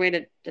 there's no other way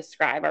to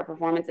describe our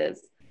performances.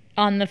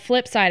 On the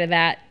flip side of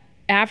that,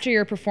 after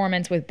your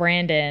performance with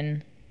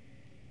Brandon,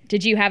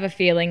 did you have a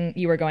feeling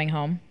you were going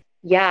home?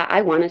 Yeah,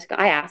 I wanted to go.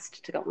 I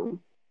asked to go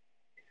home,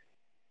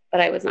 but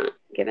I was not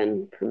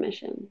given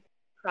permission.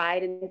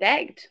 Cried and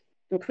begged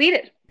and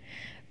pleaded.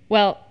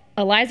 Well,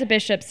 Eliza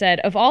Bishop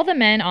said, of all the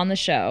men on the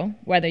show,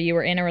 whether you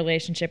were in a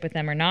relationship with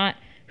them or not,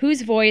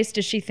 whose voice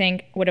does she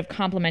think would have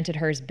complemented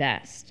hers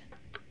best?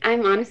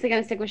 I'm honestly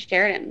going to stick with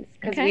Sheridan's,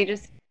 because we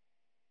just,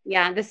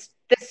 the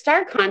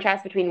stark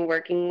contrast between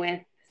working with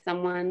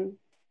someone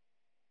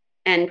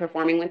and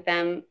performing with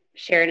them,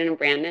 Sheridan and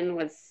Brandon,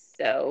 was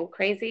so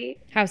crazy.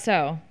 How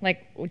so?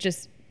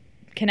 Just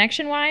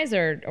connection-wise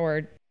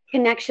or?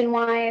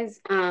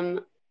 Connection-wise,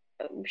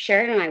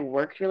 Sheridan and I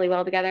worked really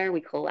well together. We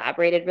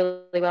collaborated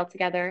really well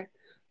together.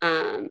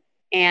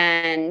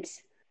 And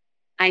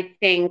I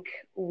think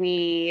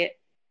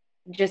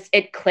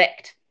it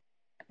clicked.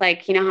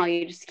 You know how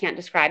you just can't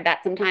describe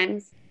that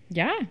sometimes?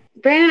 Yeah.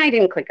 Brandon and I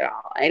didn't click at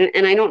all.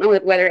 And I don't know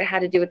whether it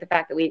had to do with the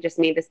fact that we just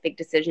made this big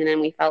decision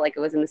and we felt like it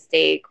was a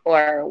mistake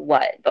or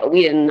what, but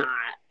we did not.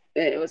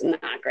 It was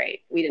not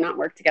great. We did not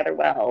work together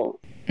well.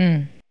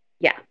 Mm.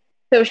 Yeah.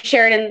 So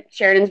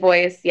Sheridan's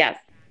voice, yes.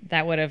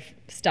 That would have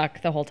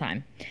stuck the whole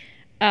time.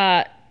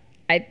 I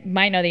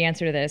might know the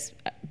answer to this.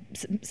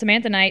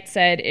 Samantha Knight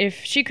said,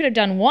 if she could have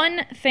done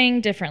one thing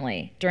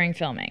differently during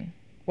filming,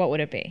 what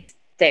would it be?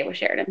 Stay with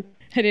Sheridan.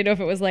 I didn't know if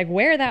it was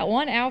wear that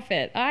one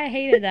outfit. I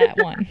hated that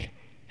one.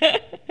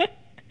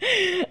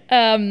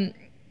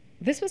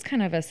 This was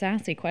kind of a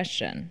sassy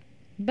question,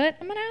 but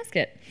I'm going to ask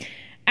it.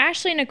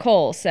 Ashley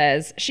Nicole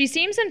says, she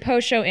seems in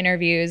post-show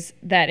interviews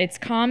that it's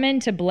common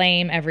to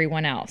blame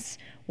everyone else.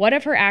 What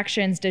of her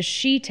actions does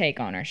she take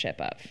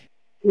ownership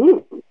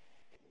of?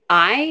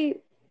 I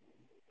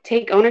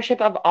take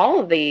ownership of all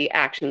of the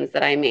actions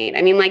that I made.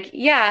 I mean,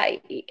 I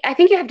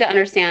think you have to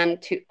understand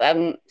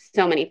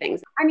so many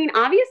things. I mean,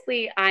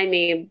 obviously I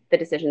made the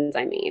decisions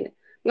I made.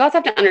 We also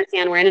have to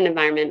understand we're in an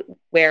environment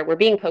where we're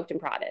being poked and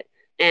prodded.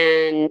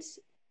 And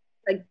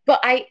like,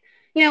 but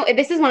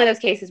this is one of those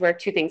cases where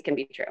two things can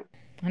be true.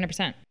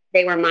 100%.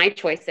 They were my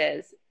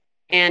choices.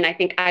 And I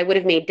think I would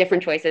have made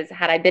different choices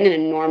had I been in a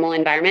normal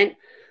environment.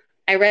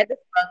 I read this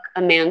book,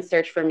 A Man's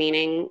Search for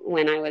Meaning,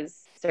 when I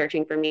was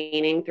searching for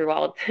meaning through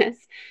all of this.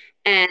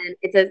 And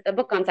it's a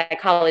book on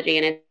psychology,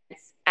 and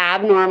it's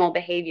abnormal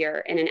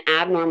behavior in an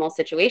abnormal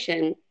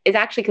situation is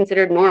actually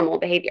considered normal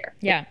behavior.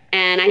 Yeah.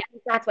 And I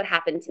think that's what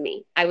happened to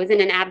me. I was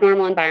in an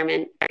abnormal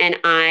environment, and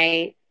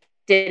I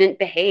didn't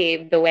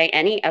behave the way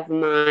any of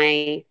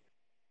my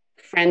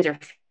friends or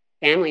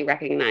family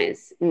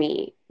recognize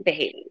me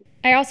behaving.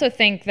 I also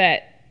think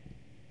that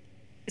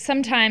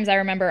sometimes I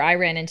remember I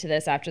ran into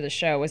this after the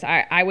show was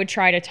I would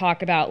try to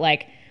talk about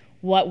like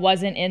what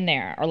wasn't in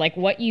there or like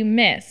what you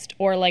missed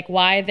or like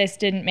why this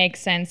didn't make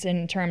sense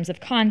in terms of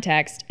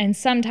context. And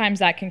sometimes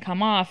that can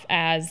come off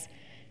as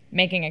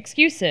making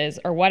excuses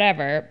or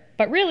whatever.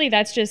 But really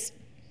that's just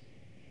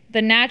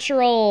the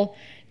natural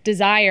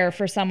desire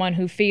for someone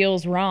who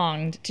feels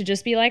wronged to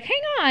just be like,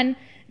 hang on,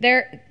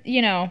 there,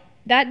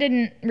 that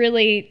didn't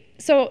really.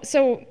 So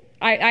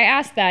I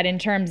asked that in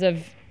terms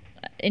of,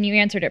 and you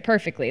answered it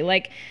perfectly.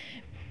 Like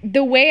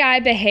the way I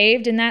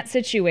behaved in that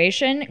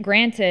situation,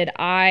 granted,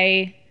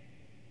 I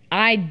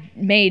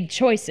made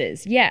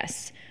choices,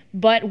 yes.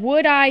 But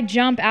would I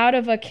jump out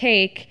of a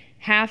cake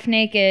half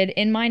naked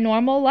in my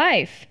normal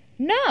life?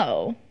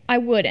 No, I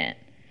wouldn't.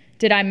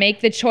 Did I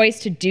make the choice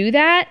to do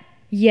that?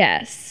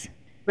 Yes.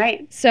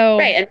 Right. So,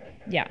 right. And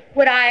yeah.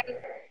 Would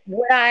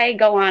I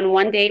go on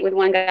one date with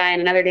one guy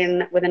and another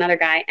date with another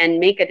guy and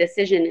make a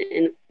decision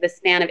in the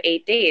span of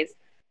 8 days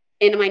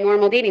in my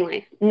normal dating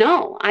life?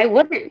 No, I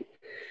wouldn't.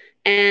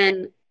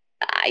 And,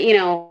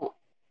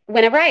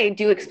 whenever I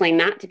do explain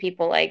that to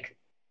people, like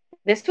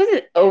this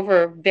was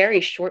over a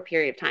very short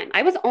period of time.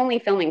 I was only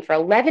filming for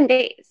 11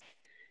 days.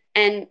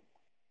 And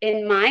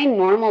in my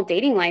normal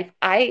dating life,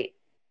 I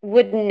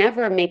would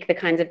never make the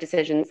kinds of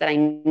decisions that I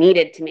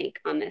needed to make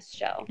on this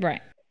show.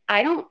 Right.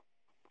 I don't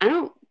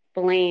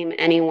blame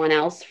anyone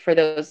else for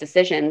those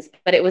decisions,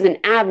 but it was an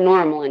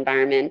abnormal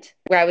environment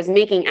where I was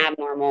making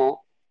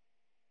abnormal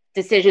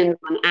decisions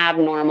on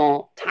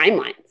abnormal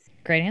timelines.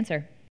 Great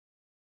answer.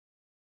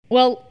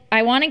 Well,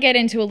 I want to get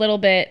into a little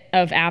bit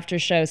of after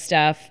show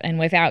stuff, and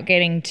without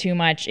getting too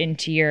much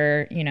into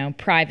your,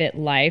 private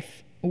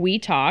life, we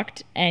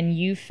talked and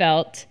you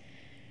felt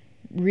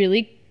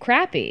really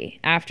crappy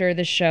after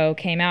the show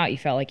came out. You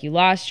felt like you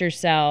lost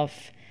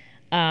yourself.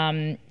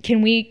 Can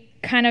we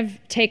kind of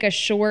take a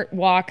short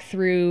walk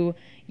through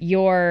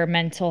your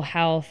mental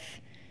health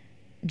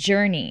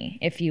journey,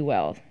 if you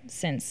will,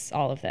 since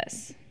all of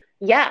this?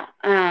 Yeah.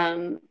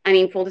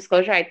 Full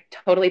disclosure, I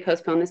totally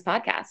postponed this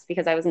podcast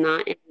because I was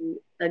not in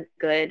a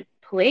good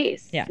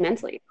place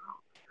mentally.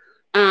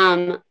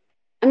 To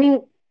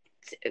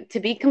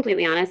be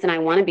completely honest, and I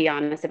want to be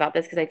honest about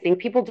this because I think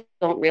people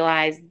don't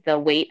realize the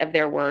weight of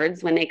their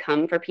words when they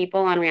come for people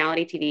on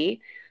reality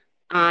TV.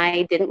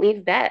 I didn't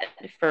leave bed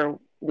for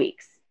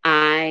weeks.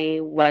 I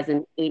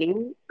wasn't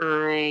eating.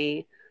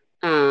 I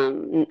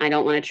don't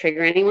want to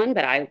trigger anyone,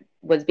 but I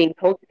was being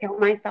told to kill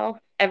myself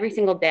every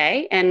single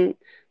day and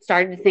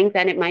started to think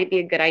that it might be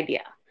a good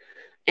idea.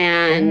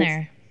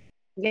 And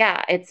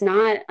yeah, it's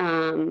not,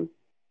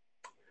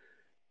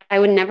 I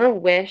would never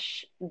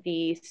wish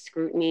the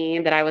scrutiny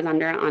that I was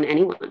under on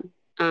anyone.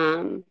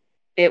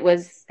 It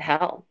was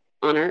hell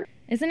on earth.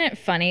 Isn't it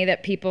funny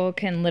that people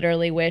can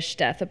literally wish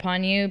death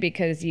upon you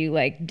because you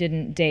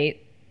didn't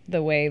date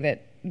the way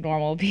that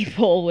normal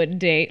people would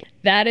date?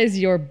 That is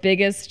your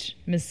biggest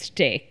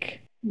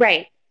mistake.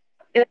 Right.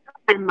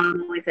 My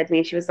mom always said to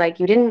me, she was like,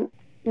 you didn't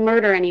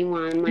murder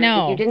anyone.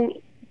 No.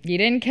 You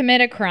didn't commit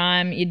a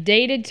crime. You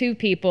dated two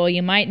people.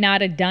 You might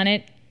not have done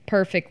it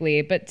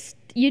perfectly, but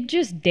you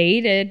just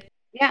dated.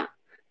 Yeah.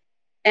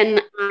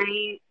 And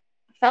I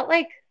felt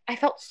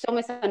so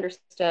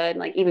misunderstood.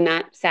 Like even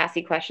that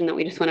sassy question that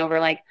we just went over,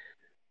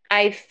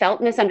 I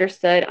felt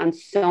misunderstood on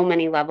so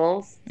many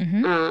levels.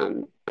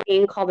 Mm-hmm.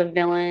 Being called a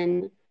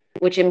villain,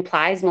 which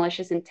implies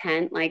malicious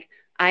intent.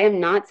 I am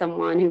not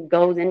someone who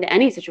goes into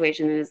any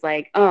situation and is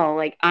like,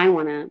 oh, I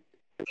want to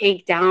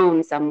take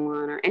down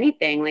someone or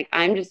anything.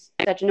 I'm just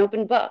such an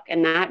open book,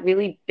 and that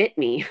really bit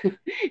me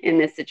in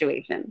this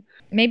situation.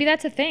 Maybe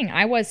that's a thing.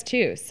 I was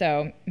too.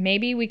 So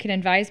maybe we can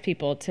advise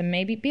people to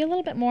maybe be a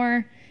little bit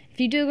more, if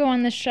you do go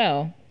on this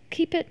show,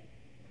 keep it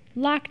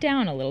locked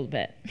down a little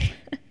bit.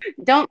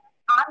 Don't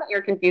that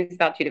you're confused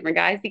about two different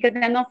guys, because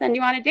then they'll send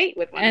you on a date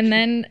with one. And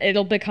then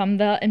it'll become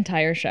the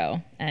entire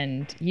show,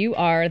 and you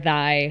are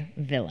thy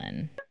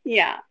villain.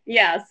 Yeah.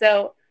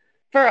 So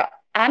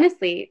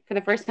honestly, for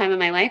the first time in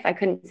my life, I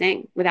couldn't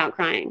sing without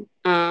crying,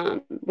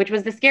 which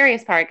was the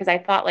scariest part, because I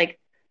felt like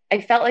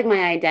my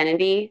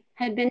identity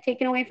had been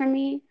taken away from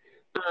me,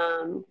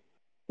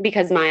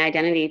 because my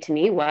identity to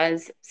me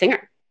was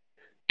singer.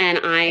 And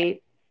I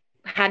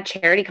had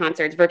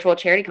virtual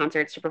charity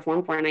concerts to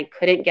perform for, and I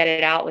couldn't get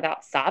it out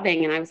without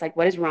sobbing. And I was like,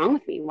 what is wrong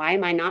with me? Why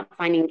am I not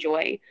finding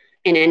joy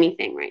in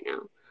anything right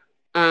now?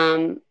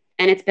 And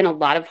it's been a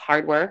lot of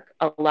hard work,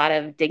 a lot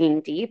of digging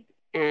deep,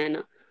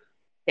 and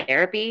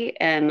therapy,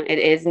 and it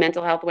is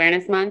Mental Health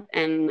Awareness Month,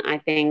 and I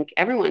think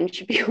everyone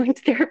should be going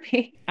to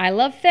therapy. I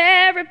love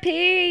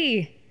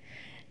therapy.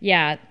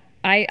 Yeah,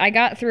 I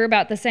got through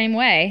about the same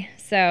way.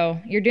 So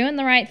you're doing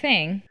the right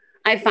thing.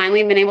 I've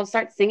finally been able to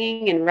start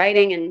singing and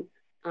writing,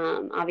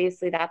 and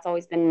obviously that's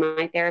always been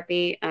my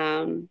therapy.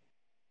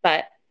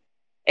 But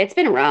it's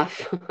been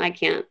rough. I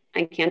can't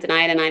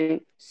deny it. And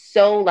I'm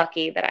so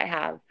lucky that I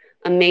have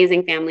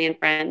amazing family and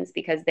friends,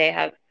 because they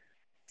have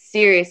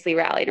seriously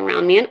rallied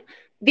around me. And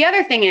the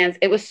other thing is,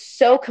 it was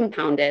so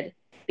compounded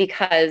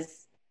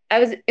because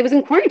it was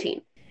in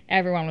quarantine.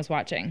 Everyone was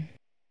watching.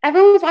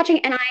 Everyone was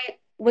watching, and I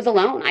was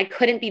alone. I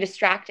couldn't be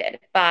distracted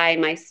by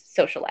my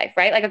social life,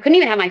 right? Like I couldn't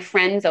even have my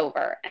friends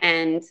over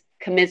and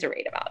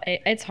commiserate about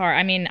it. It's hard.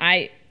 I mean,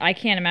 I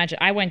can't imagine.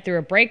 I went through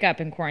a breakup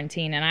in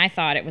quarantine, and I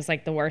thought it was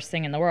like the worst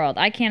thing in the world.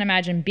 I can't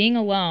imagine being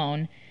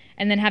alone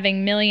and then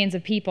having millions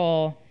of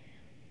people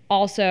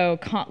also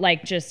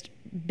like just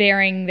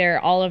bearing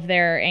all of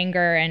their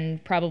anger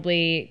and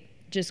probably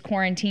just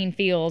quarantine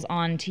feels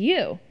onto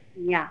you.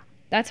 Yeah.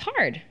 That's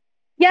hard.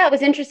 Yeah, it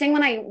was interesting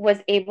when I was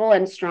able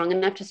and strong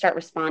enough to start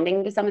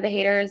responding to some of the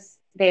haters.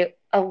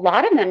 A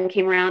lot of them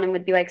came around and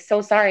would be like,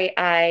 "So sorry,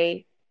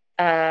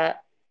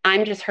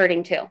 I'm just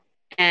hurting too,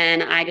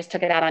 and I just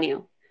took it out on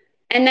you."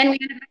 And then we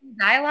had a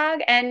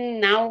dialogue,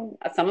 and now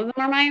some of them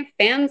are my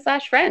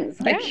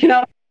fans/friends. Like,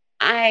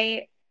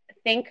 I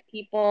think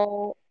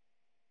people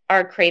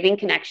are craving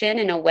connection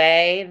in a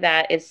way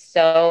that is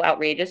so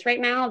outrageous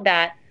right now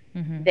that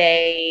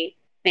they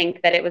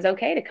think that it was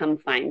okay to come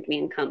find me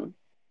and come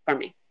for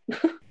me.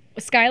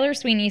 Skylar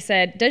Sweeney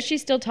said, does she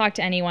still talk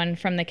to anyone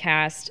from the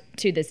cast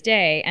to this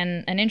day?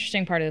 And an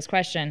interesting part of this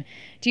question,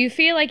 do you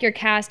feel like your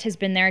cast has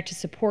been there to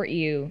support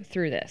you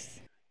through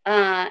this?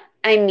 I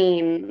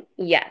mean,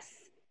 yes.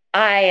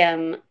 I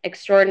am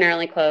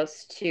extraordinarily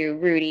close to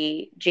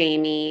Rudy,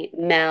 Jamie,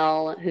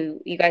 Mel,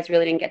 who you guys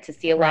really didn't get to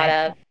see a lot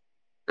of.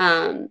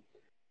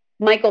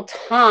 Michael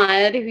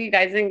Todd, who you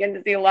guys didn't get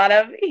to see a lot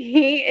of.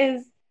 He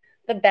is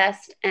the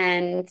best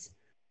and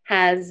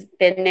has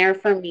been there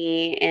for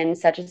me in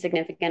such a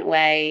significant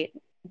way.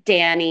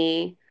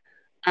 Danny,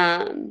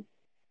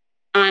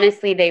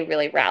 honestly, they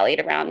really rallied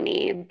around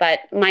me.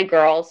 But my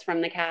girls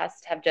from the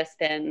cast have just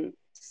been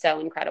so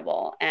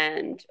incredible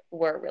and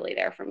were really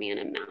there for me in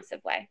a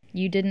massive way.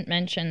 You didn't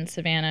mention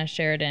Savannah,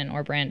 Sheridan,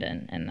 or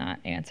Brandon in that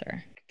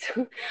answer.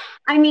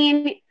 I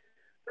mean,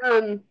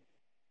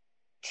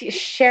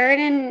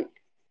 Sheridan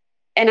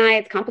and I,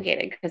 it's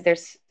complicated because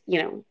there's,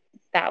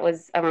 that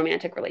was a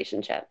romantic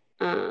relationship.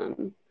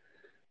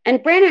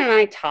 And Brandon and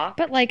I talked.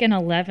 But like an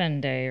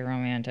 11-day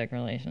romantic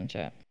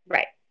relationship.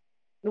 Right.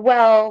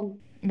 Well,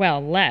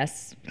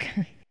 less.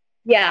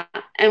 Yeah.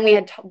 And we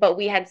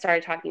had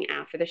started talking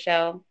after the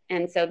show.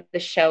 And so the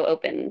show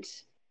opened.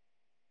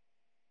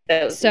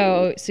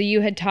 So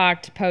you had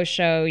talked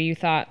post-show, you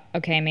thought,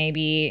 okay,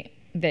 maybe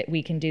that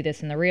we can do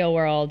this in the real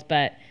world,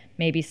 but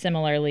maybe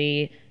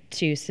similarly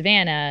to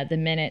Savannah, the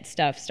minute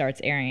stuff starts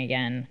airing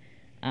again,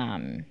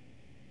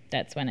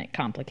 that's when it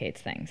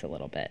complicates things a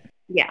little bit.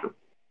 Yeah.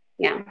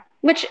 Yeah.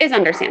 Which is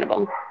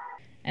understandable.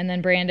 And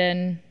then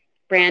Brandon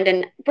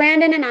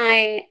and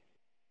I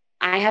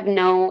have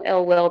no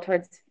ill will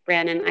towards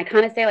Brandon. I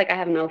kind of say like I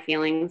have no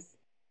feelings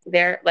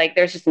there. Like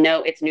there's just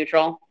it's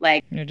neutral.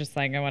 Like you're just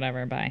like, oh,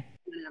 whatever, bye.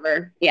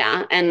 Whatever.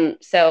 Yeah. And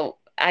so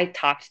I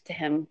talked to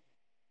him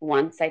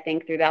once, I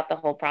think, throughout the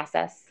whole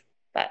process.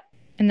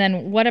 And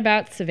then what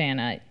about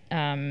Savannah?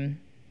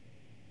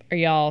 Are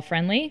y'all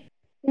friendly?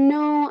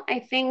 No, I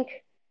think,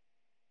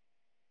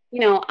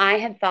 I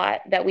had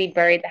thought that we'd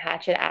buried the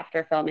hatchet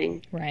after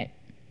filming. Right.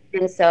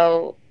 And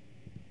so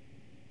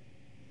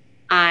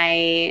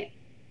I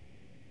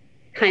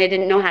kind of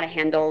didn't know how to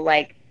handle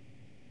like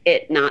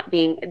it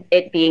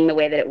being the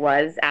way that it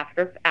was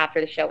after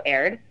the show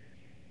aired.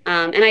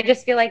 And I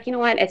just feel like,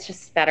 it's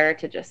just better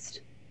to just,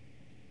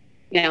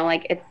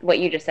 like it's what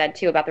you just said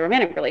too about the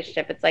romantic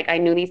relationship. It's like, I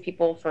knew these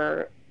people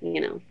for,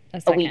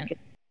 a week.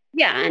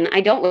 Yeah. And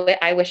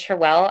I wish her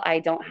well. I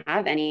don't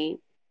have any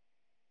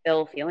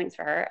ill feelings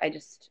for her.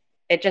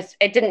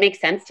 It didn't make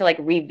sense to like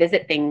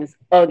revisit things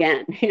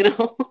again,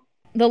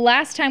 The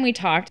last time we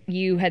talked,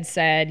 you had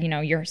said,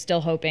 you're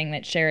still hoping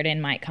that Sheridan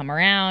might come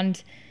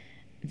around,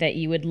 that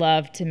you would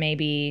love to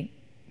maybe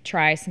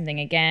try something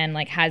again.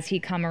 Like, has he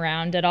come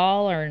around at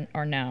all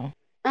or no?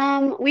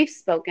 We've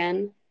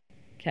spoken.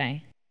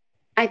 Okay.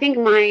 I think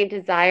my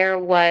desire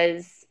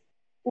was,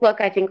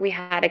 I think we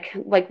had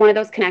one of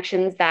those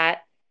connections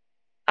that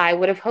I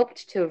would have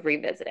hoped to have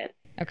revisited.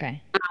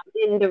 Okay.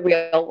 In the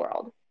real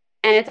world.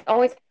 And it's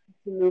always to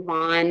move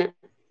on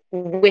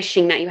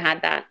wishing that you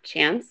had that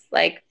chance.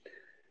 Like,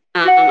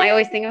 I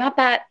always think about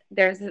that.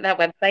 There's that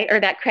website or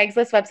that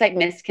Craigslist website,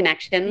 Missed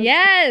Connections.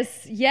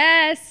 Yes.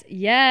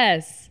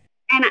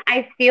 And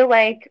I feel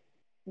like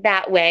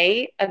that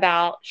way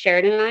about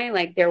Sheridan and I,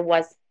 like there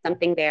was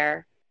something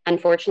there.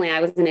 Unfortunately, I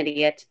was an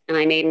idiot and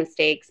I made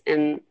mistakes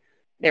and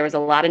there was a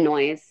lot of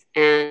noise.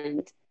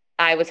 And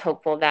I was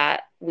hopeful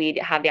that we'd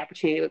have the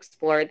opportunity to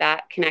explore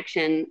that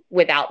connection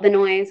without the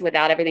noise,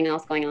 without everything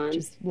else going on.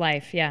 Just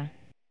life, yeah.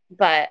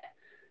 But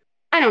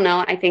I don't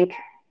know. I think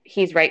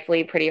he's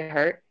rightfully pretty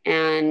hurt,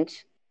 and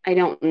I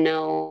don't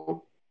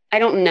know. I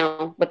don't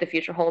know what the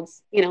future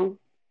holds,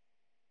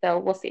 so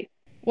we'll see.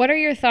 What are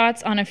your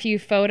thoughts on a few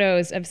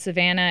photos of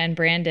Savannah and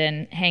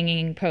Brandon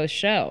hanging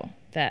post-show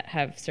that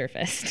have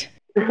surfaced?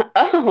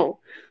 Oh,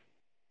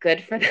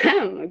 good for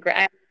them.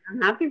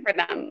 I'm happy for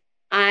them.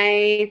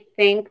 I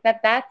think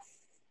that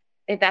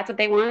if that's what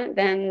they want,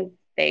 then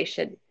they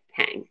should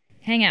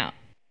hang out.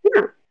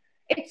 Yeah.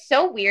 It's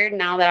so weird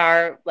now that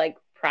our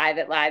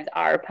private lives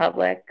are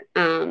public.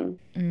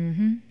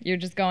 You're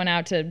just going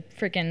out to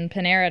freaking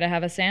Panera to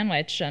have a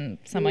sandwich and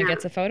someone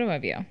gets a photo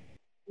of you.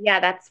 Yeah,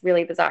 that's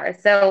really bizarre.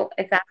 So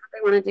if that's what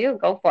they want to do,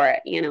 go for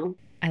it,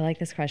 I like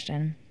this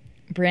question.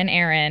 Bryn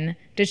Aaron,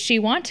 does she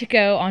want to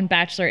go on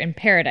Bachelor in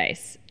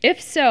Paradise?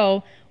 If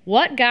so,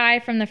 what guy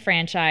from the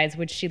franchise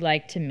would she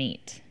like to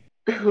meet?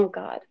 Oh,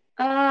 God.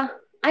 I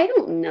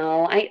don't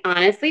know. I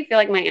honestly feel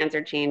like my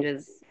answer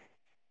changes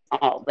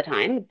all the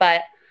time,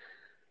 but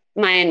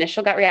my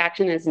initial gut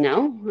reaction is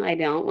no, I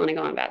don't want to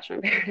go on Bachelor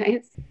in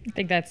Paradise. I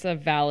think that's a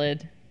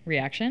valid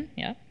reaction.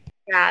 Yeah.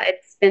 Yeah,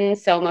 it's been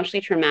so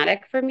emotionally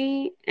traumatic for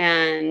me.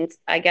 And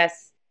I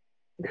guess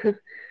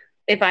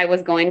if I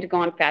was going to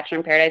go on Bachelor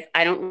in Paradise,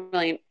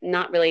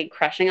 not really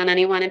crushing on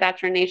anyone in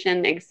Bachelor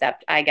Nation,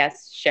 except I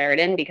guess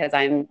Sheridan, because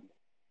I'm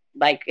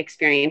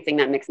experiencing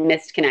that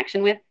missed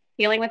connection with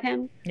healing with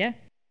him. Yeah.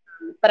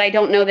 But I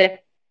don't know that if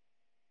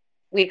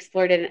we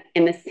explored it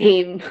in the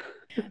same.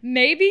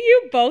 Maybe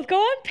you both go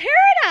on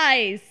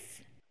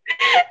Paradise.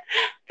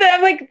 But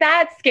I'm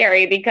that's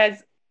scary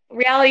because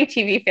reality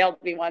TV failed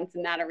me once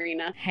in that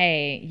arena.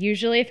 Hey,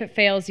 usually if it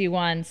fails you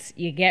once,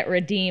 you get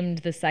redeemed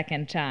the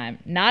second time.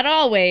 Not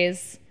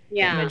always.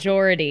 Yeah. The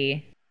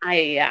majority.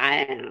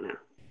 I don't know.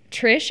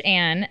 Trish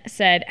Ann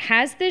said,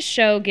 has this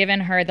show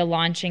given her the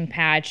launching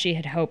pad she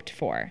had hoped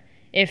for?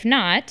 If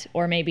not,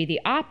 or maybe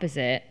the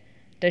opposite,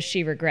 does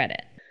she regret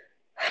it?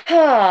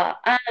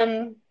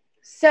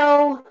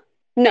 So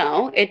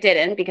no, it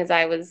didn't, because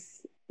I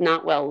was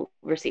not well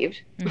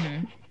received.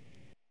 Mm-hmm.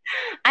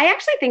 I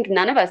actually think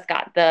none of us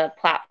got the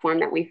platform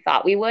that we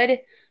thought we would,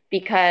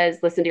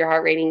 because Listen to Your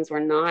Heart ratings were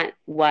not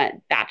what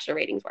Bachelor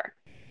ratings were.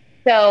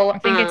 So I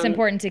think it's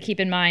important to keep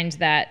in mind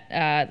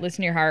that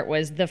Listen to Your Heart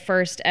was the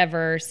first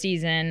ever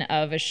season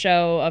of a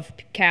show of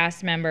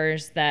cast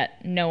members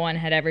that no one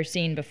had ever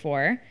seen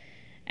before.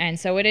 And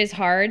so it is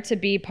hard to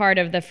be part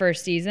of the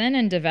first season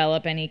and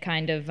develop any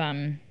kind of,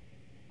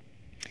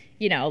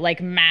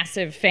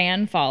 massive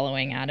fan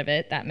following out of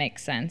it. That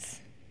makes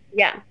sense.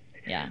 Yeah.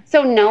 Yeah.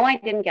 So no, I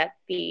didn't get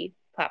the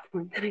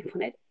platform that I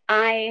wanted.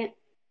 I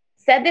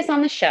said this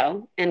on the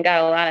show and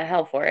got a lot of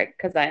hell for it,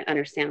 because I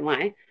understand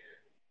why.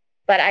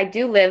 But I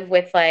do live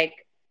with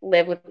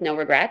no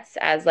regrets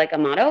as a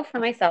motto for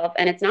myself.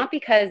 And it's not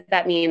because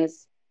that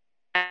means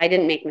I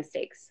didn't make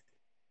mistakes.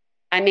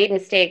 I made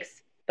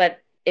mistakes,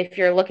 but if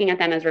you're looking at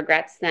them as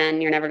regrets, then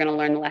you're never going to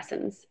learn the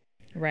lessons.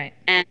 Right.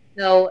 And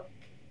so,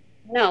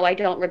 no, I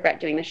don't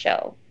regret doing the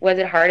show. Was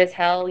it hard as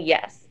hell?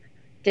 Yes.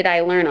 Did I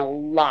learn a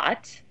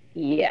lot?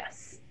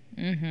 Yes.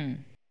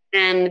 Mm-hmm.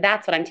 And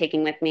that's what I'm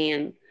taking with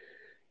me.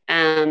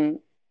 And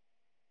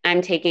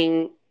I'm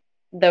taking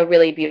the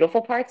really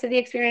beautiful parts of the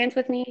experience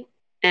with me,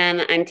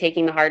 and I'm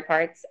taking the hard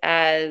parts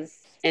as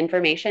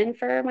information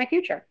for my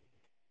future.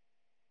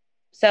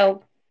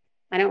 So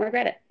I don't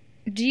regret it.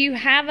 Do you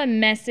have a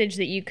message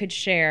that you could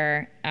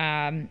share,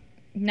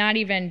 not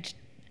even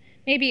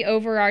maybe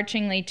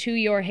overarchingly to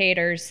your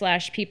haters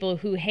 / people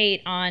who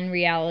hate on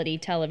reality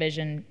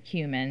television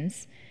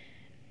humans?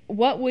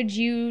 What would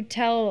you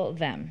tell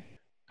them?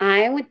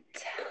 I would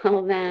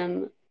tell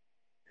them,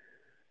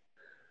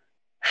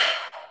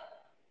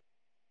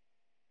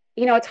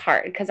 it's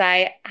hard, because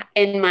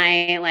in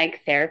my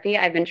therapy,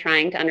 I've been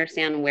trying to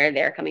understand where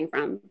they're coming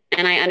from.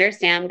 And I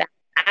understand that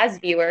as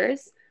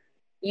viewers,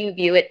 you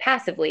view it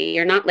passively.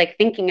 You're not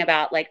thinking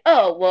about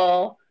oh,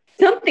 well,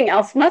 something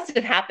else must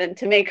have happened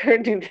to make her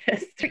do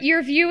this.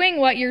 You're viewing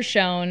what you're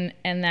shown,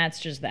 and that's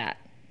just that.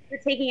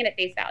 You're taking it at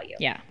face value.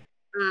 Yeah.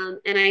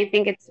 And I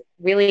think it's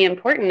really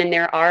important. And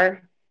there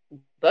are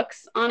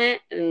books on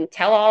it and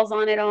tell-alls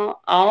on it,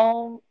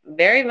 all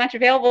very much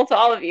available to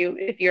all of you.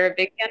 If you're a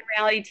big fan of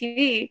reality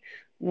TV,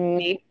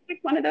 maybe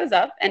pick one of those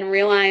up and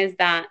realize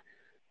that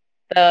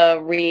the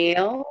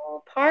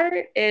real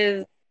part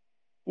is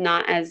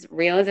not as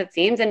real as it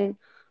seems. And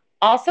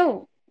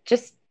also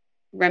just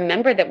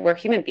remember that we're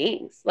human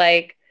beings.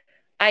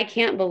 I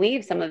can't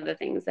believe some of the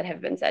things that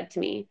have been said to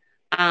me.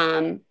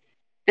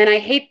 And I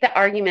hate the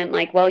argument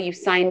well, you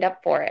signed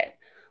up for it.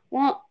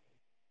 Well,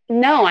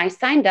 no, I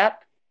signed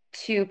up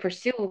to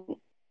pursue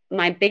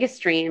my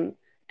biggest dream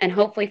and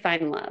hopefully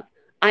find love.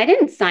 I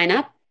didn't sign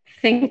up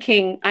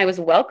thinking I was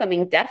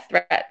welcoming death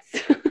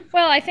threats.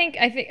 Well, I think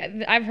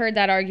I've heard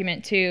that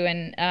argument too,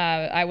 and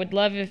I would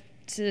love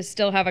to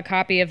still have a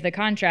copy of the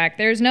contract.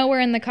 There's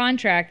nowhere in the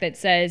contract that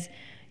says,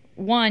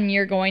 one,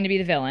 you're going to be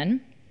the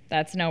villain.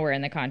 That's nowhere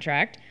in the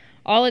contract.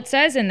 All it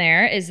says in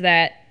there is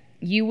that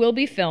you will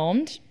be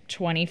filmed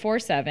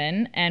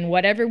 24/7, and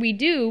whatever we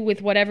do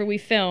with whatever we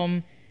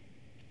film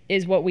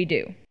is what we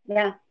do.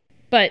 Yeah.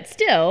 But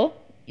still,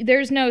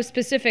 there's no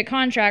specific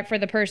contract for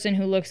the person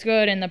who looks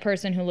good and the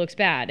person who looks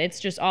bad. It's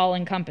just all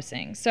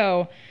encompassing.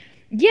 So,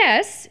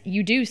 yes,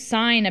 you do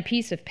sign a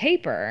piece of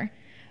paper,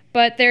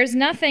 but there's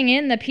nothing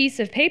in the piece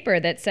of paper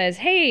that says,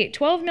 hey,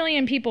 12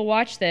 million people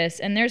watch this,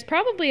 and there's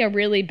probably a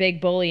really big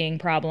bullying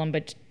problem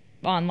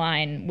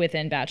online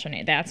within Bachelor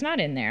Nation. That's not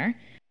in there.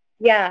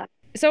 Yeah.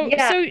 So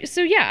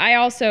yeah, I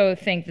also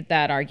think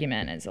that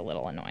argument is a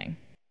little annoying.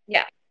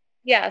 Yeah.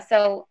 Yeah.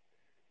 So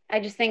I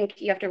just think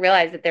you have to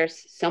realize that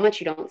there's so much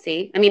you don't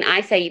see. I mean,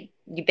 I say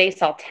they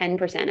saw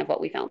 10% of what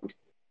we filmed.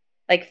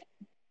 Like,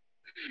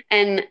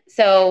 and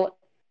so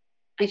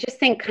I just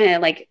think kind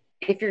of like,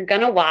 if you're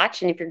going to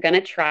watch and if you're going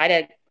to try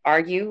to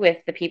argue with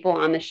the people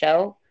on the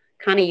show,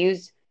 kind of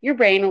use your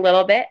brain a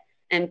little bit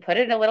and put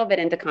it a little bit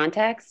into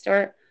context,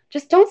 or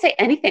just don't say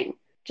anything.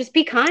 Just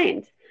be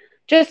kind.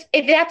 Just,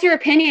 if that's your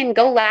opinion,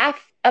 go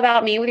laugh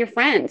about me with your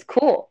friends.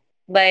 Cool.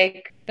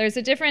 Like, there's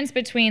a difference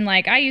between,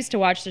 like, I used to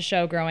watch the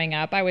show growing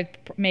up. I would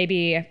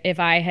maybe, if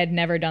I had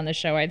never done the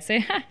show, I'd say,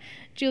 ha,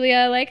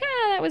 Julia, like,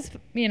 that was,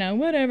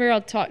 whatever.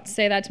 I'll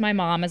say that to my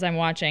mom as I'm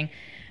watching.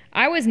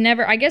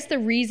 I guess the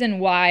reason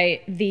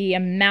why the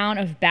amount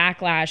of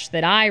backlash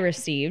that I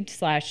received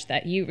 /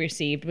 that you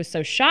received was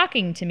so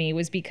shocking to me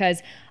was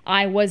because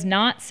I was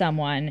not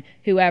someone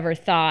who ever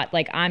thought,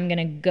 like, I'm going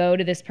to go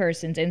to this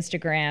person's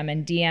Instagram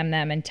and DM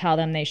them and tell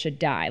them they should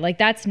die. Like,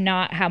 that's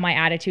not how my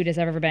attitude has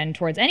ever been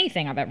towards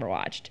anything I've ever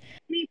watched.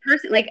 Me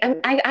personally,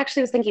 like, I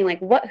actually was thinking,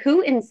 like,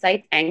 who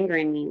incites anger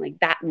in me like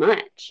that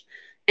much?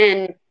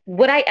 And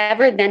would I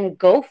ever then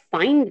go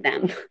find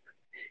them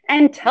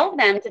and tell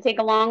them to take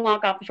a long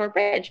walk off the short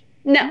bridge?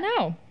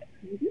 No.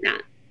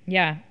 Not.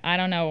 Yeah, I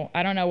don't know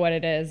what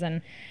it is,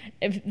 and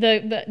if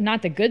the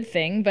not the good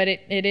thing, but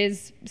it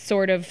is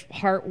sort of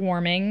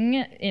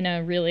heartwarming in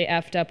a really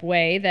effed up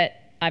way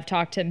that I've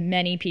talked to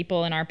many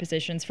people in our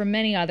positions from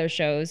many other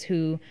shows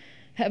who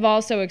have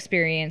also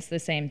experienced the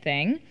same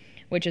thing,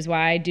 which is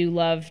why I do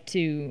love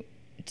to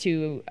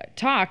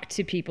talk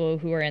to people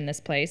who are in this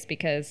place,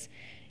 because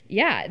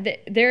yeah,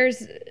 there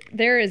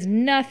is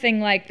nothing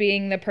like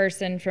being the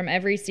person from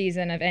every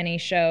season of any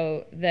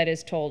show that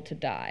is told to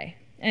die.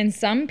 And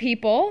some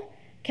people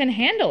can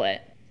handle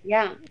it.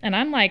 Yeah. And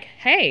I'm like,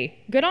 hey,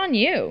 good on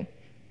you.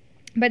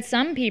 But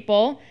some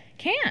people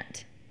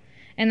can't.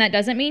 And that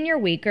doesn't mean you're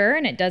weaker,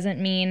 and it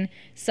doesn't mean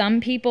some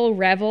people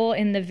revel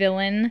in the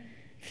villain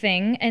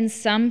thing, and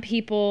some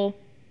people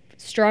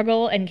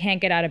struggle and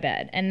can't get out of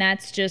bed. And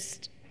that's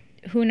just,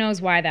 who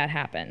knows why that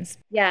happens.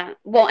 Yeah.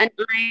 Well, and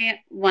I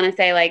want to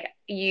say, like,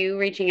 you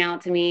reaching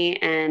out to me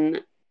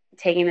and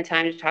taking the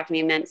time to talk to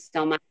me meant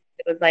so much.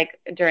 It was like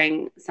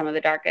during some of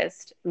the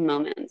darkest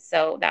moments.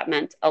 So that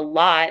meant a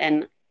lot,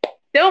 and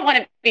don't want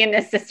to be in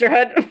this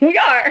sisterhood. We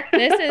are.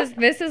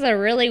 This is a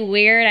really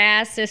weird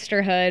ass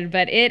sisterhood,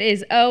 but it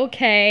is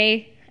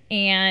okay.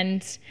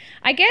 And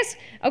I guess,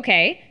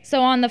 okay,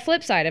 so on the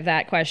flip side of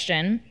that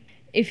question,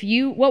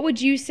 what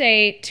would you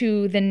say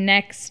to the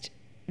next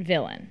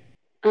villain?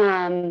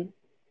 That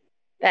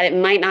it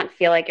might not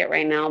feel like it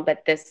right now,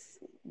 but this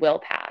will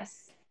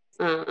pass.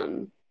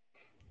 And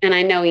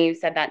I know you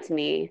said that to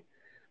me.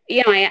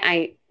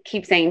 I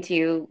keep saying to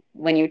you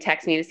when you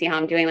text me to see how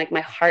I'm doing, like,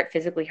 my heart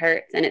physically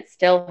hurts, and it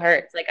still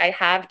hurts. Like, I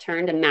have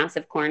turned a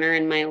massive corner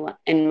in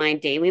my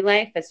daily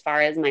life as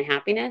far as my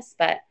happiness,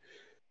 but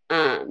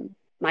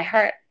my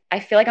heart,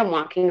 I feel like I'm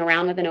walking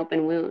around with an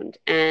open wound.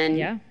 And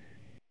yeah.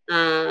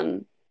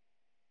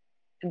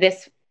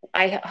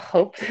 I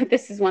hope that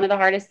this is one of the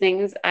hardest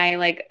things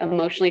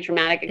emotionally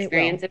traumatic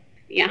experience.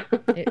 Yeah.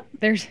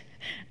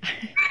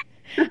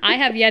 I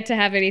have yet to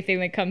have anything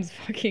that comes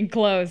fucking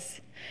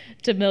close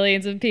to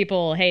millions of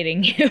people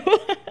hating you.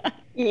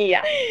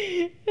 Yeah.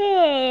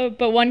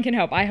 But one can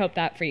hope. I hope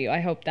that for you. I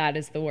hope that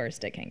is the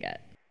worst it can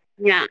get.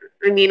 Yeah.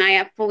 I mean,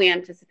 I fully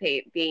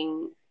anticipate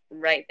being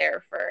right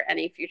there for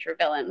any future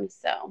villains.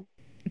 So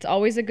it's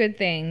always a good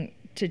thing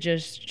to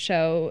just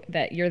show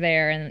that you're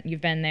there and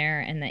you've been there,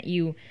 and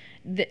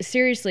that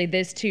seriously,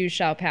 this too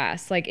shall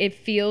pass. Like, it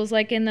feels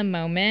like in the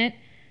moment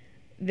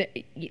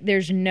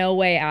there's no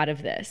way out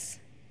of this.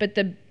 But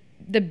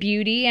the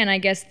beauty, and I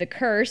guess the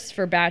curse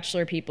for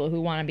Bachelor people who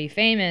want to be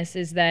famous,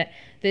 is that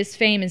this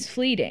fame is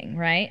fleeting,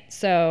 right?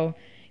 So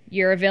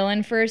you're a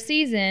villain for a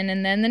season,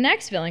 and then the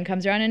next villain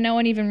comes around and no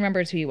one even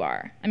remembers who you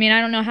are. I mean,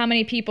 I don't know how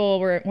many people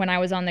were, when I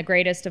was on the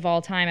Greatest of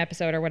All Time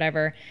episode or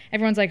whatever,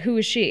 everyone's like, who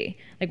is she?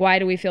 Like, why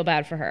do we feel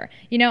bad for her?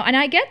 And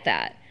I get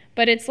that.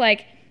 But it's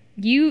like,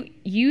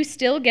 you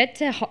still get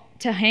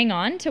to hang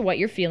on to what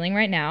you're feeling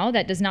right now.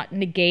 That does not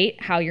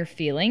negate how you're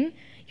feeling.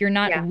 You're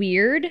not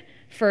weird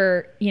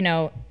for,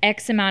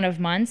 X amount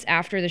of months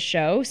after the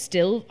show,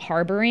 still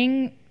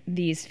harboring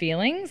these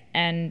feelings,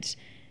 and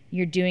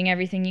you're doing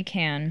everything you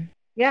can.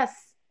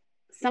 Yes.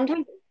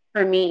 Sometimes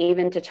for me,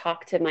 even to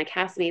talk to my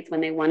castmates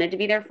when they wanted to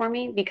be there for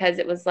me, because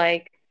it was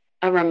like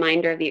a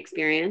reminder of the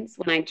experience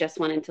when I just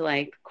wanted to,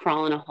 like,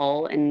 crawl in a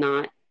hole and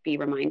not be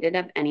reminded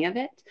of any of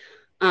it.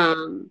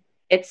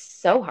 It's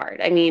so hard.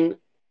 I mean,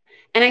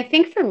 and I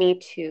think for me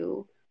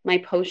too, my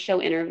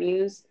post-show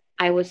interviews,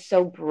 I was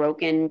so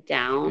broken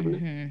down.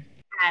 Mm-hmm.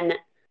 And,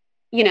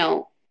 you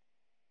know,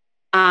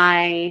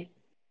 I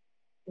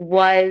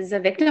was a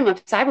victim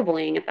of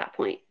cyberbullying at that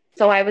point.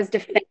 So I was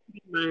defending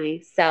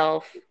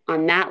myself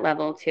on that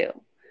level too.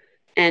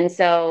 And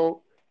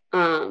so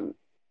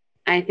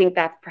I think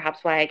that's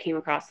perhaps why I came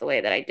across the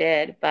way that I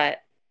did.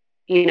 But,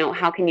 you know,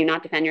 how can you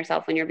not defend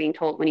yourself when you're being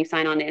told, when you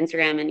sign on to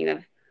Instagram and you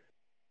have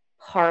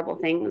horrible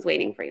things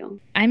waiting for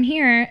you? I'm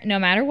here no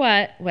matter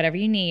what, whatever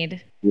you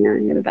need. Yeah,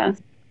 you're the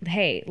best.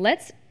 Hey,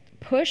 let's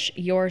push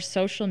your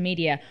social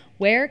media.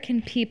 Where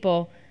can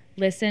people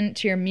listen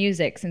to your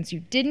music since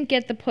you didn't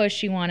get the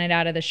push you wanted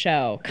out of the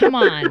show? Come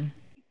on.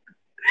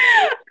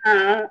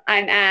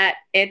 I'm at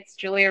It's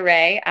Julia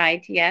Rae,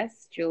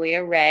 ITS,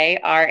 Julia Rae,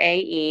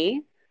 RAE,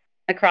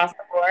 across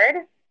the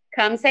board.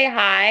 Come say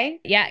hi.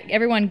 Yeah,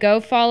 everyone go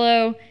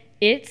follow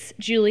It's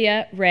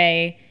Julia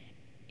Rae.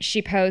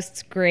 She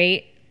posts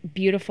great,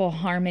 beautiful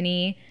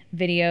harmony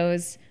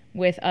videos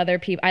with other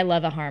people. I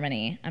love a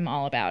harmony. I'm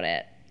all about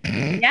it.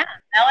 Yeah,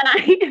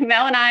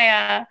 Mel and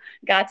I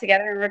got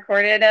together and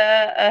recorded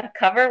a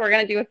cover. We're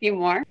gonna do a few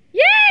more.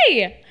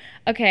 Yay!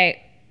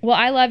 Okay. Well,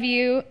 I love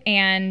you,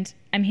 and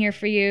I'm here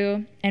for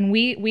you, and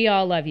we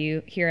all love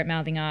you here at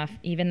Mouthing Off.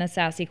 Even the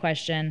sassy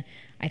question,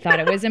 I thought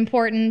it was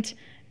important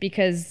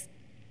because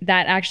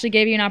that actually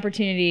gave you an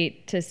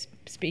opportunity to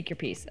speak your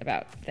piece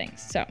about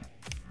things. So,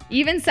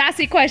 even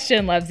sassy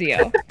question loves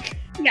you.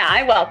 Yeah,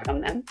 I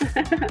welcome them.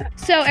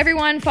 So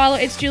everyone follow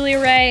It's Julia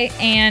Rae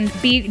and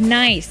be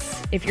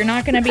nice. If you're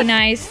not going to be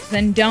nice,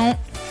 then don't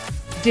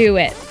do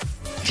it.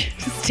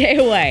 Stay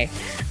away.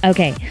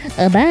 Okay.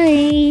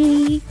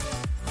 Bye.